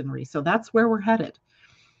citizenry. So that's where we're headed.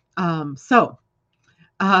 So,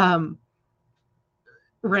 um,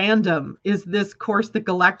 random, is this course the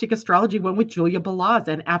Galactic Astrology one with Julia Balaz?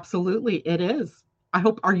 And absolutely it is. I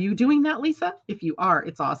hope, are you doing that, Lisa? If you are,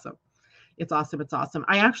 it's awesome. It's awesome. It's awesome.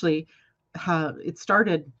 I actually, it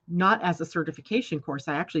started not as a certification course.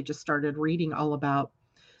 I actually just started reading all about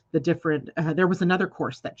the different, there was another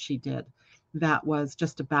course that she did that was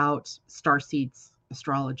just about star seeds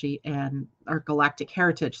astrology and our galactic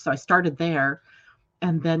heritage. So I started there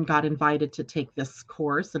and then got invited to take this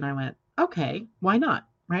course. And I went, okay, why not?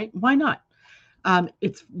 Right? Why not?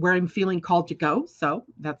 It's where I'm feeling called to go. So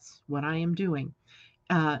that's what I am doing.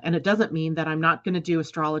 And it doesn't mean that I'm not going to do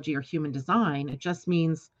astrology or human design. It just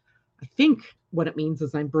means, I think what it means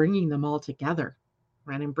is I'm bringing them all together,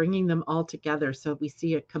 right? I'm bringing them all together so we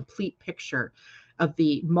see a complete picture of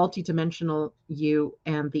the multidimensional you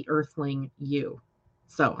and the earthling you.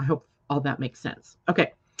 So I hope all that makes sense.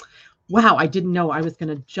 Okay. Wow, I didn't know I was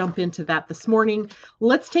going to jump into that this morning.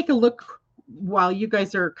 Let's take a look while you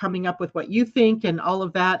guys are coming up with what you think and all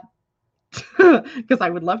of that, because I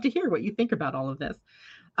would love to hear what you think about all of this.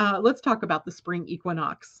 Let's talk about the spring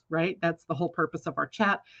equinox, right? That's the whole purpose of our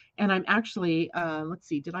chat. And I'm actually, let's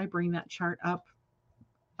see, did I bring that chart up?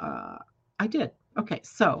 I did. Okay,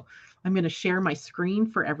 so I'm going to share my screen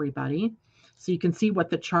for everybody so you can see what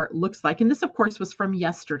the chart looks like. And this, of course, was from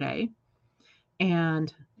yesterday.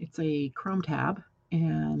 And it's a Chrome tab,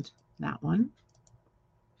 and that one.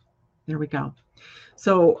 There we go.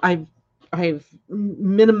 So I've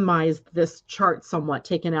minimized this chart somewhat,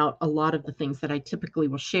 taken out a lot of the things that I typically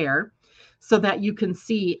will share so that you can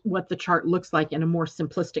see what the chart looks like in a more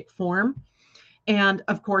simplistic form. And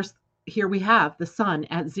of course, here we have the sun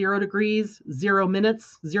at 0 degrees, 0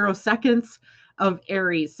 minutes, 0 seconds of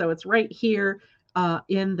Aries. So it's right here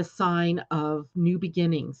in the sign of new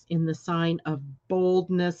beginnings, in the sign of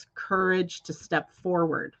boldness, courage to step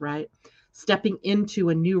forward, right? Stepping into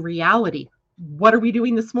a new reality. What are we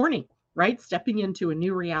doing this morning, right? Stepping into a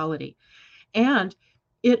new reality. And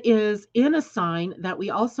it is in a sign that we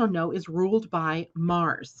also know is ruled by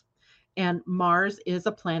Mars. And Mars is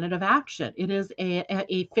a planet of action. It is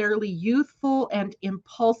a fairly youthful and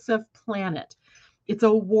impulsive planet. It's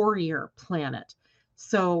a warrior planet.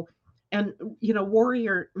 So, and, you know,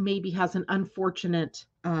 warrior maybe has an unfortunate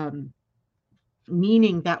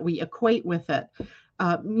meaning that we equate with it,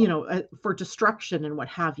 for destruction and what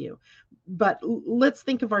have you. But let's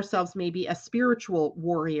think of ourselves maybe as spiritual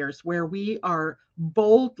warriors, where we are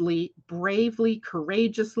boldly, bravely,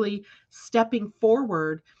 courageously stepping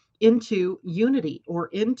forward into unity or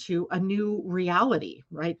into a new reality,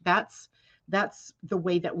 right? That's the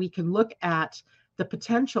way that we can look at the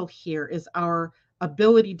potential here, is our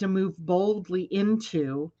ability to move boldly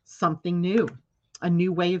into something new, a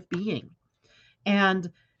new way of being.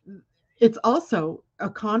 And it's also a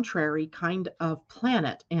contrary kind of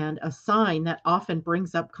planet and a sign that often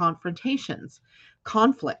brings up confrontations,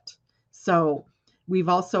 conflict. So we've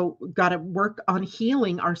also got to work on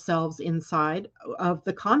healing ourselves inside of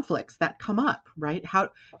the conflicts that come up, right? How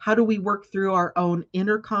do we work through our own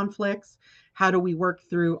inner conflicts? How do we work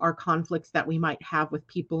through our conflicts that we might have with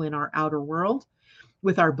people in our outer world,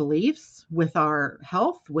 with our beliefs, with our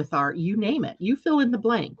health, with our, you name it, you fill in the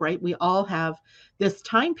blank, right? We all have this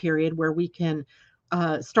time period where we can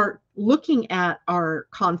start looking at our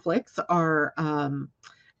conflicts, our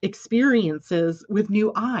experiences with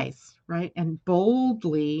new eyes, right? And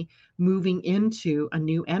boldly moving into a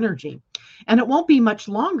new energy. And it won't be much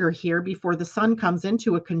longer here before the sun comes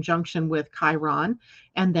into a conjunction with Chiron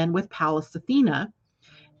and then with Pallas Athena.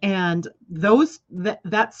 And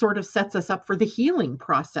that sort of sets us up for the healing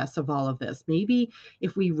process of all of this. Maybe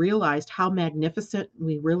if we realized how magnificent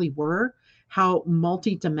we really were, how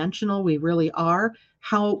multidimensional we really are,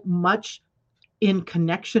 how much in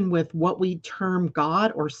connection with what we term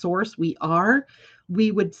God or source we are,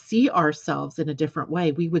 we would see ourselves in a different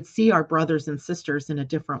way. We would see our brothers and sisters in a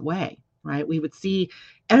different way, right? We would see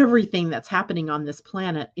everything that's happening on this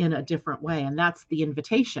planet in a different way. And that's the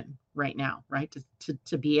invitation right now, right?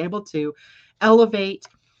 To be able to elevate,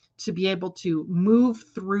 to be able to move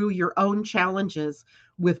through your own challenges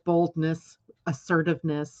with boldness,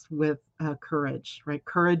 assertiveness, with courage, right?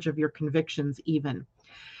 Courage of your convictions, even.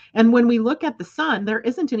 And when we look at the sun, there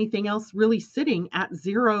isn't anything else really sitting at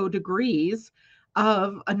 0 degrees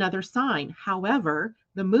of another sign. However,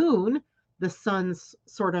 the moon, the sun's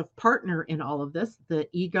sort of partner in all of this, the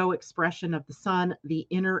ego expression of the sun, the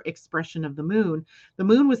inner expression of the moon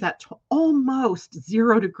was at almost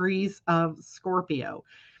 0 degrees of Scorpio.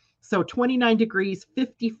 So 29 degrees,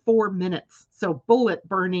 54 minutes. So bullet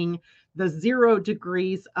burning the 0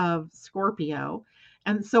 degrees of Scorpio.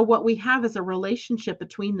 And so what we have is a relationship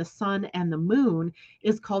between the sun and the moon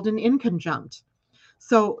is called an inconjunct.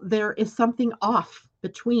 So there is something off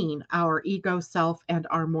between our ego self and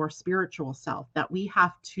our more spiritual self that we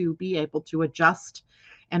have to be able to adjust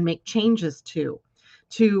and make changes to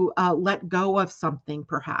let go of something,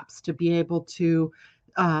 perhaps, to be able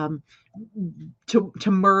um, to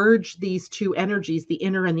merge these two energies, the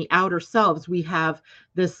inner and the outer selves. We have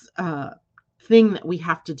this thing that we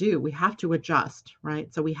have to do. We have to adjust,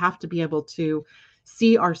 right? So we have to be able to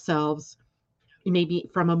see ourselves maybe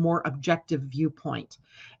from a more objective viewpoint.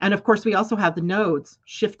 And of course, we also have the nodes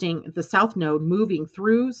shifting, the south node moving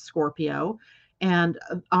through Scorpio, and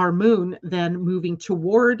our moon then moving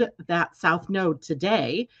toward that south node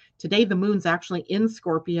today. Today, the moon's actually in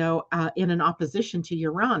Scorpio in an opposition to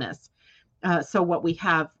Uranus. So what we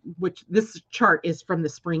have, which this chart is from the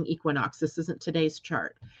spring equinox. This isn't today's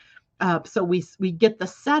chart. So we get the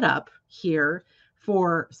setup here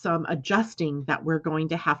for some adjusting that we're going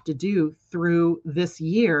to have to do through this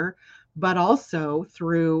year, but also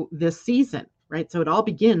through this season, right? So it all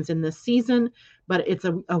begins in this season, but it's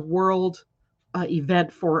a world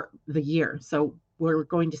event for the year. So we're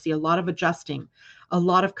going to see a lot of adjusting, a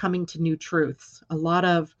lot of coming to new truths, a lot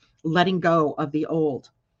of letting go of the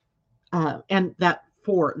old, and that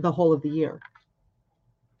for the whole of the year.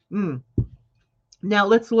 Now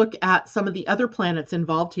let's look at some of the other planets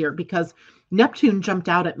involved here, because Neptune jumped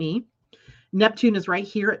out at me. Neptune is right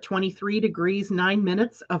here at 23 degrees, 9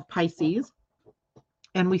 minutes of Pisces.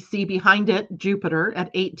 And we see behind it Jupiter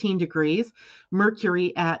at 18 degrees,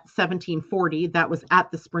 Mercury at 1740. That was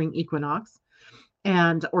at the spring equinox,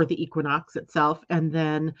 or the equinox itself. And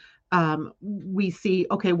then we see,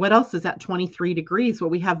 okay, what else is at 23 degrees? Well,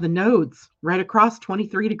 we have the nodes right across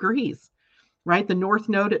 23 degrees. Right? The north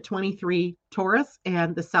node at 23 Taurus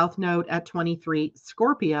and the south node at 23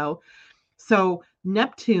 Scorpio. So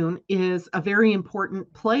Neptune is a very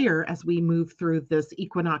important player as we move through this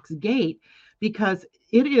equinox gate, because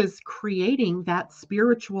it is creating that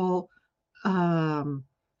spiritual, I'm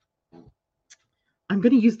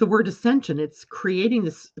going to use the word ascension. It's creating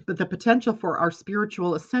the potential for our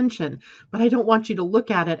spiritual ascension, but I don't want you to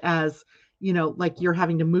look at it as, like you're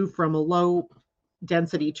having to move from a low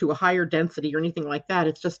density to a higher density or anything like that.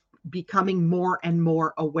 It's just becoming more and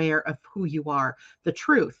more aware of who you are, the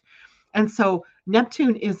truth. And so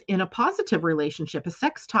Neptune is in a positive relationship, a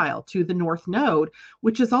sextile to the North Node,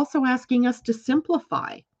 which is also asking us to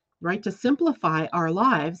simplify, right? To simplify our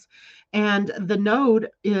lives. And the node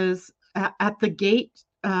is at the gate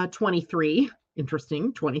 23,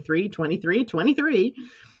 interesting, 23, 23, 23,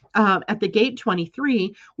 at the gate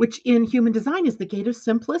 23, which in human design is the gate of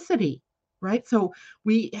simplicity. Right. So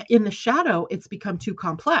in the shadow, it's become too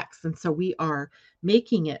complex. And so we are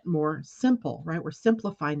making it more simple, right? We're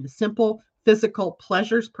simplifying the simple physical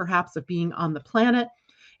pleasures, perhaps, of being on the planet.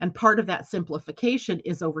 And part of that simplification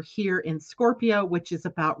is over here in Scorpio, which is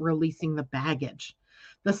about releasing the baggage,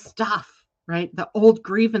 the stuff, right? The old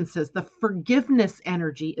grievances, the forgiveness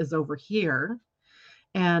energy is over here.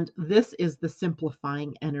 And this is the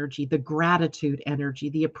simplifying energy, the gratitude energy,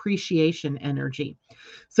 the appreciation energy.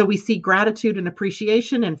 So we see gratitude and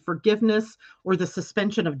appreciation and forgiveness, or the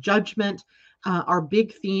suspension of judgment, are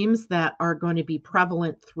big themes that are going to be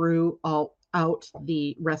prevalent throughout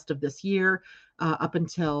the rest of this year, up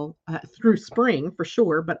until through spring for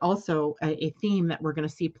sure, but also a theme that we're going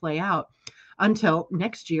to see play out until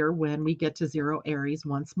next year when we get to 0 Aries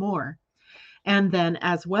once more. And then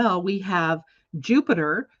as well, we have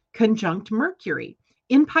Jupiter conjunct Mercury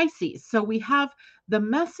in Pisces. So we have the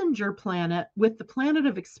messenger planet with the planet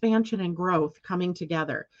of expansion and growth coming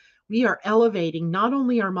together. We are elevating not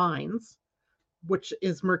only our minds, which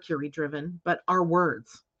is Mercury driven, but our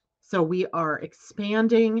words. So we are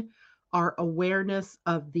expanding our awareness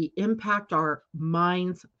of the impact our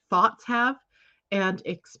minds' thoughts have, and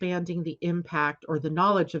expanding the impact, or the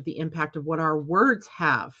knowledge of the impact of what our words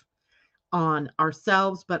have on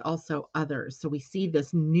ourselves, but also others. So we see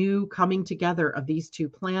this new coming together of these two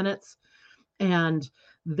planets, and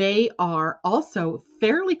they are also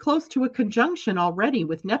fairly close to a conjunction already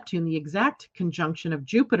with Neptune. The exact conjunction of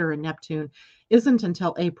Jupiter and Neptune isn't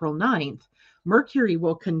until April 9th. Mercury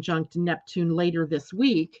will conjunct Neptune later this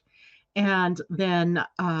week. And then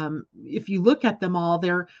if you look at them all,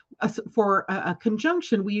 they're for a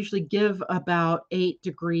conjunction, we usually give about 8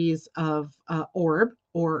 degrees of orb,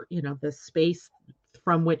 or, the space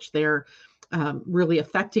from which they're really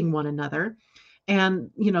affecting one another.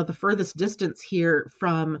 And, the furthest distance here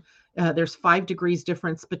from There's 5 degrees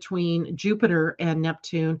difference between Jupiter and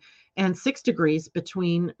Neptune, and 6 degrees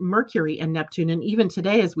between Mercury and Neptune. And even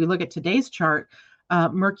today, as we look at today's chart,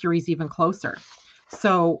 Mercury's even closer.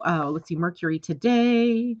 So let's see, Mercury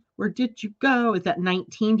today, where did you go? Is at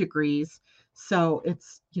 19 degrees. So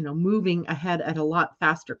it's, moving ahead at a lot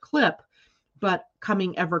faster clip, but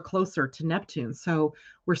coming ever closer to Neptune. So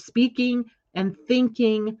we're speaking and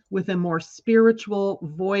thinking with a more spiritual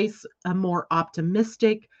voice, a more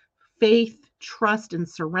optimistic, faith, trust, and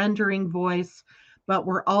surrendering voice, but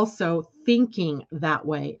we're also thinking that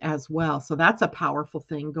way as well. So that's a powerful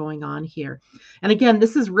thing going on here. And again,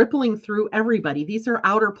 this is rippling through everybody. These are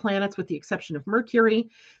outer planets, with the exception of Mercury,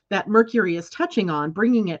 that Mercury is touching on,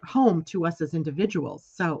 bringing it home to us as individuals.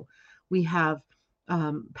 So we have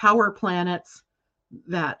power planets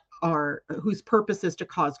that are whose purpose is to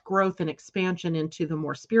cause growth and expansion into the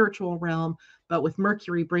more spiritual realm, but with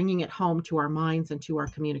Mercury bringing it home to our minds and to our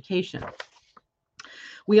communication.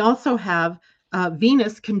 We also have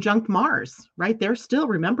Venus conjunct Mars, right?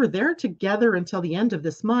 Remember, they're together until the end of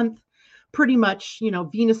this month. Pretty much,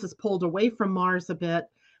 Venus is pulled away from Mars a bit.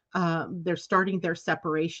 They're starting their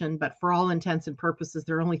separation, but for all intents and purposes,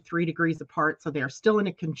 they're only 3 degrees apart. So they are still in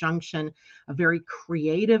a conjunction, a very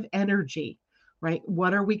creative energy, right?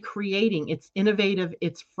 What are we creating? It's innovative,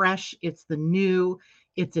 it's fresh, it's the new,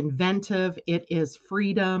 it's inventive, it is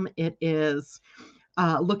freedom, it is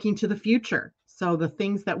looking to the future. So the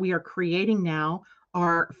things that we are creating now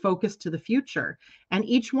are focused to the future. And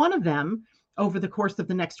each one of them over the course of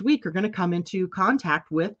the next week are going to come into contact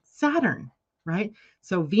with Saturn, right?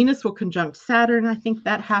 So Venus will conjunct Saturn. I think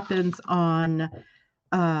that happens on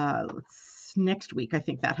next week. I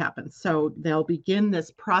think that happens. So they'll begin this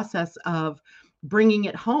process of bringing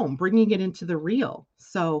it home, bringing it into the real.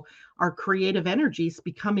 So our creative energies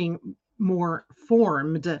becoming more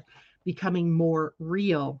formed, becoming more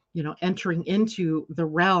real, entering into the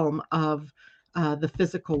realm of the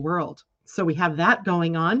physical world. So we have that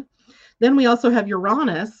going on. Then we also have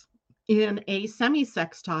Uranus in a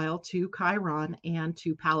semi-sextile to Chiron and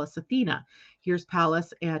to Pallas Athena. Here's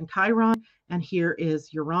Pallas and Chiron, and here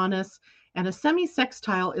is Uranus. And a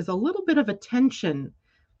semi-sextile is a little bit of a tension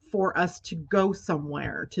for us to go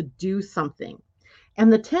somewhere, to do something.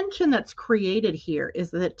 And the tension that's created here is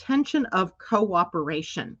the tension of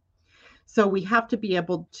cooperation. So we have to be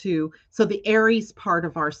able to, so the Aries part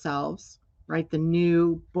of ourselves, right? The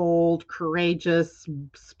new, bold, courageous,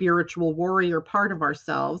 spiritual warrior part of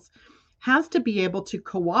ourselves has to be able to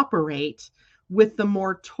cooperate with the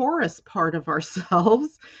more Taurus part of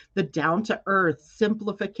ourselves, the down to earth,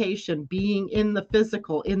 simplification, being in the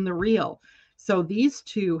physical, in the real. So these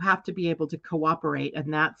two have to be able to cooperate.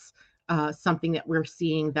 And that's something that we're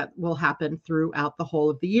seeing that will happen throughout the whole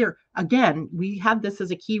of the year. Again, we had this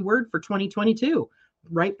as a key word for 2022,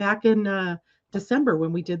 right back in December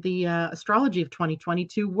when we did the Astrology of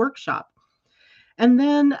 2022 workshop. And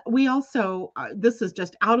then we also, this is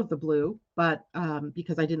just out of the blue, but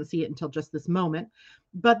because I didn't see it until just this moment,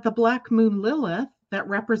 but the Black Moon Lilith that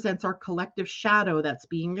represents our collective shadow that's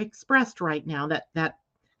being expressed right now, that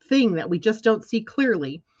thing that we just don't see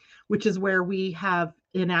clearly, which is where we have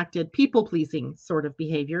enacted people-pleasing sort of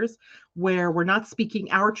behaviors, where we're not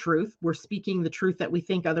speaking our truth, we're speaking the truth that we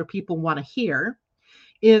think other people want to hear,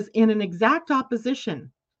 is in an exact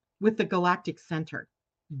opposition with the galactic center.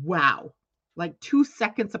 Wow. Like 2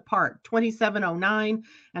 seconds apart, 2709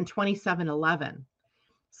 and 2711.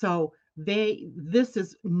 So this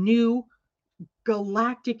is new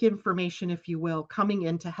galactic information, if you will, coming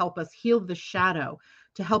in to help us heal the shadow,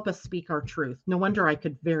 to help us speak our truth. No wonder I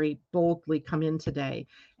could very boldly come in today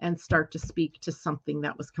and start to speak to something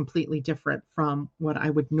that was completely different from what I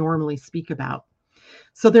would normally speak about.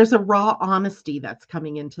 So there's a raw honesty that's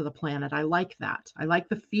coming into the planet. I like that. I like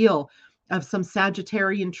the feel of some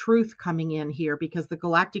Sagittarian truth coming in here, because the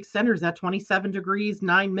galactic center is at 27 degrees,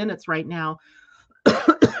 9 minutes right now,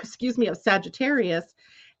 excuse me, of Sagittarius.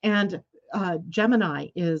 And Gemini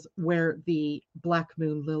is where the Black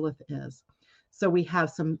Moon Lilith is. So we have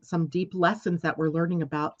some deep lessons that we're learning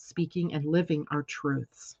about speaking and living our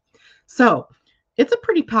truths. So it's a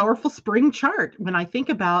pretty powerful spring chart. When I think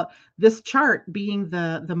about this chart being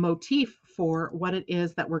the motif for what it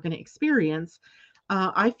is that we're going to experience,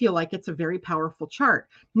 I feel like it's a very powerful chart.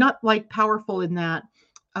 Not like powerful in that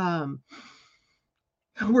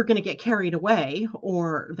we're going to get carried away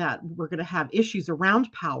or that we're going to have issues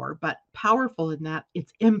around power, but powerful in that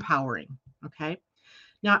it's empowering. Okay.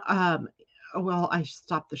 Now, well, I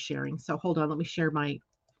stopped the sharing. So hold on. Let me share my,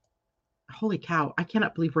 holy cow. I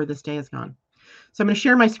cannot believe where this day has gone. So I'm going to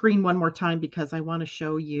share my screen one more time because I want to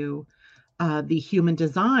show you the human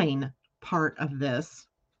design part of this.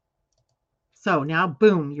 So now,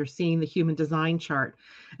 boom, you're seeing the human design chart.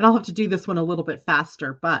 And I'll have to do this one a little bit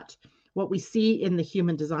faster. But what we see in the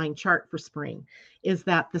human design chart for spring is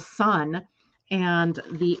that the sun and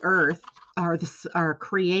the earth are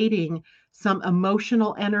creating some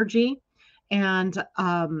emotional energy. And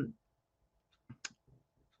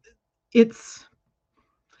it's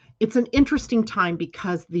it's an interesting time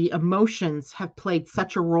because the emotions have played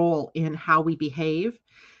such a role in how we behave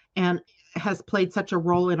and has played such a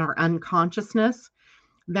role in our unconsciousness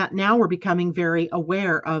that now we're becoming very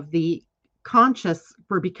aware of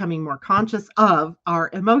we're becoming more conscious of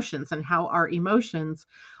our emotions and how our emotions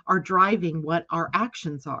are driving what our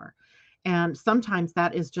actions are. And sometimes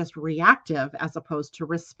that is just reactive as opposed to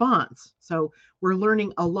response. So we're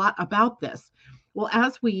learning a lot about this. Well,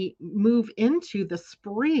 as we move into the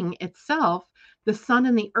spring itself, the sun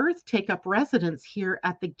and the earth take up residence here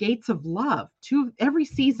at the gates of love to every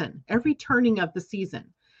season, every turning of the season.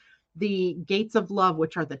 The gates of love,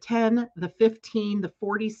 which are the 10, the 15, the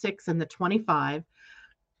 46, and the 25,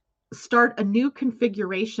 start a new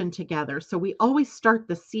configuration together. So we always start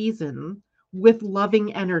the season with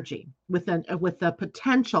loving energy, with the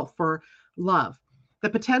potential for love. The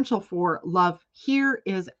potential for love here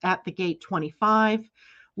is at the gate 25,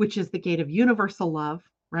 which is the gate of universal love,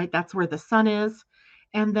 right? That's where the sun is.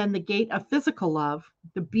 And then the gate of physical love,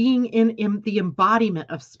 the being in the embodiment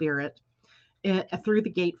of spirit, through the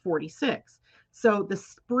gate 46. So the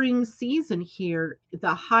spring season here,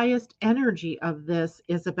 the highest energy of this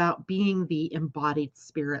is about being the embodied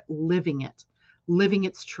spirit, living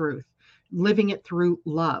its truth, living it through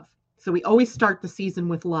love. So we always start the season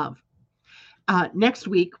with love. Next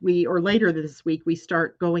week, or later this week, we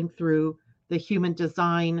start going through the human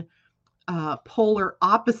design polar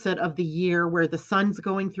opposite of the year where the sun's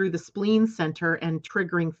going through the spleen center and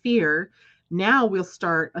triggering fear. Now we'll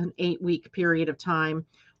start an 8-week period of time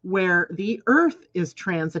where the earth is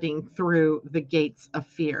transiting through the gates of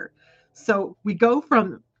fear. So we go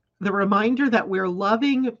from the reminder that we're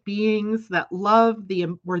loving beings that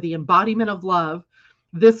we're the embodiment of love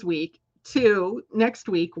this week to next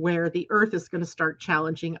week where the earth is going to start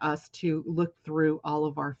challenging us to look through all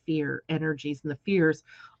of our fear energies, and the fears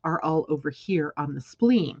are all over here on the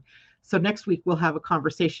spleen. So next week we'll have a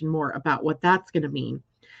conversation more about what that's going to mean.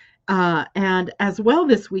 And as well,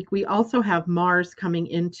 this week we also have Mars coming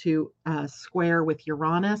into square with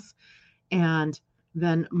Uranus, and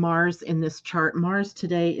then Mars in this chart. Mars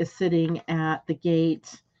today is sitting at the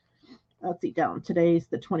gate. Let's see, down. Today's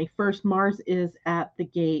the 21st. Mars is at the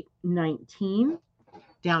gate 19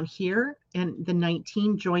 down here, and the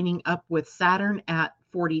 19 joining up with Saturn at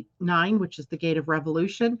 49, which is the gate of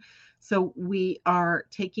revolution. So we are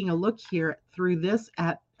taking a look here through this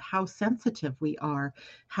at how sensitive we are,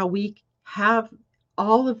 how we have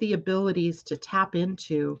all of the abilities to tap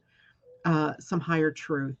into some higher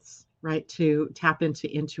truths, right? To tap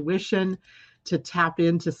into intuition, to tap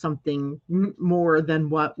into something more than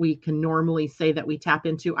what we can normally say that we tap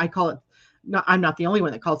into. I call it, no, I'm not the only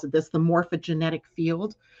one that calls it this, the morphogenetic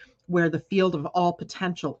field, where the field of all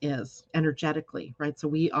potential is energetically, right? So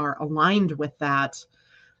we are aligned with that,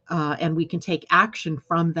 and we can take action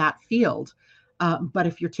from that field. But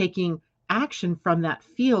if you're taking action from that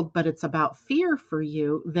field, but it's about fear for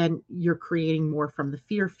you, then you're creating more from the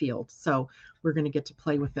fear field. So we're going to get to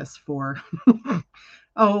play with this for,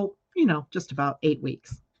 just about 8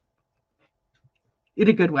 weeks. In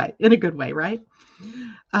a good way, right?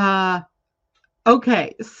 Uh,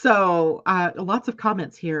 okay, so lots of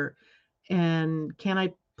comments here. And can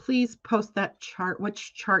I please post that chart?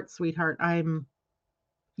 Which chart, sweetheart?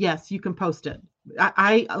 Yes, you can post it.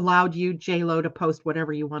 I allowed you, JLo, to post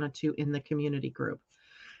whatever you wanted to in the community group.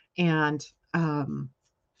 And, all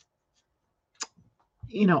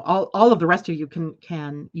of the rest of you can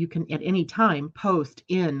at any time post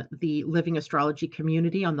in the Living Astrology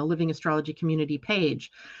community on the Living Astrology community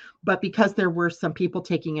page. But because there were some people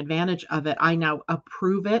taking advantage of it, I now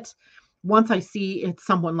approve it. Once I see it's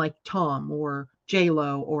someone like Tom or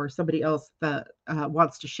JLo or somebody else that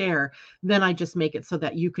wants to share, then I just make it so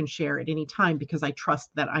that you can share at any time because I trust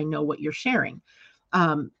that I know what you're sharing.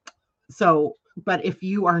 But if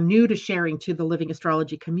you are new to sharing to the Living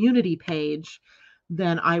Astrology community page,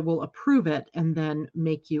 then I will approve it and then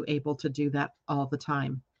make you able to do that all the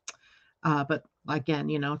time. But again,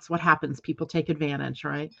 it's what happens. People take advantage,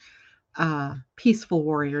 right? Peaceful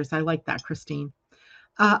warriors. I like that, Christine.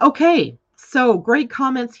 Okay, so great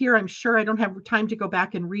comments here. I'm sure I don't have time to go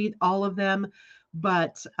back and read all of them,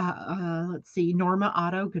 but let's see. Norma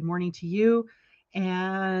Otto, good morning to you.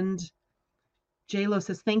 And JLo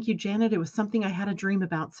says, thank you, Janet. It was something I had a dream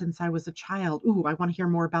about since I was a child. Ooh, I want to hear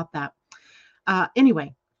more about that.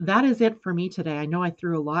 Anyway, that is it for me today. I know I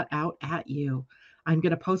threw a lot out at you. I'm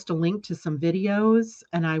going to post a link to some videos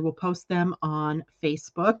and I will post them on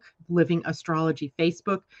Facebook, Living Astrology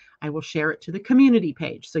Facebook. I will share it to the community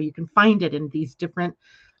page so you can find it in these different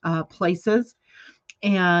places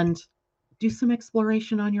and do some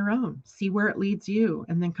exploration on your own. See where it leads you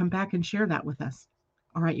and then come back and share that with us.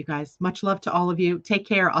 All right, you guys, much love to all of you. Take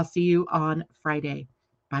care. I'll see you on Friday.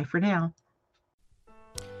 Bye for now.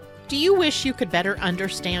 Do you wish you could better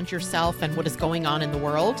understand yourself and what is going on in the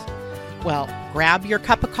world? Well, grab your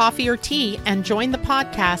cup of coffee or tea and join the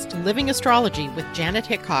podcast Living Astrology with Janet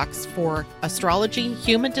Hickox for astrology,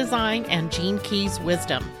 human design, and Gene Key's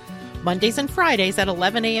wisdom. Mondays and Fridays at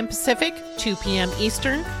 11 a.m. Pacific, 2 p.m.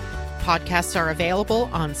 Eastern. Podcasts are available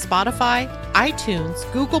on Spotify,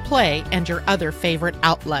 iTunes, Google Play, and your other favorite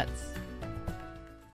outlets.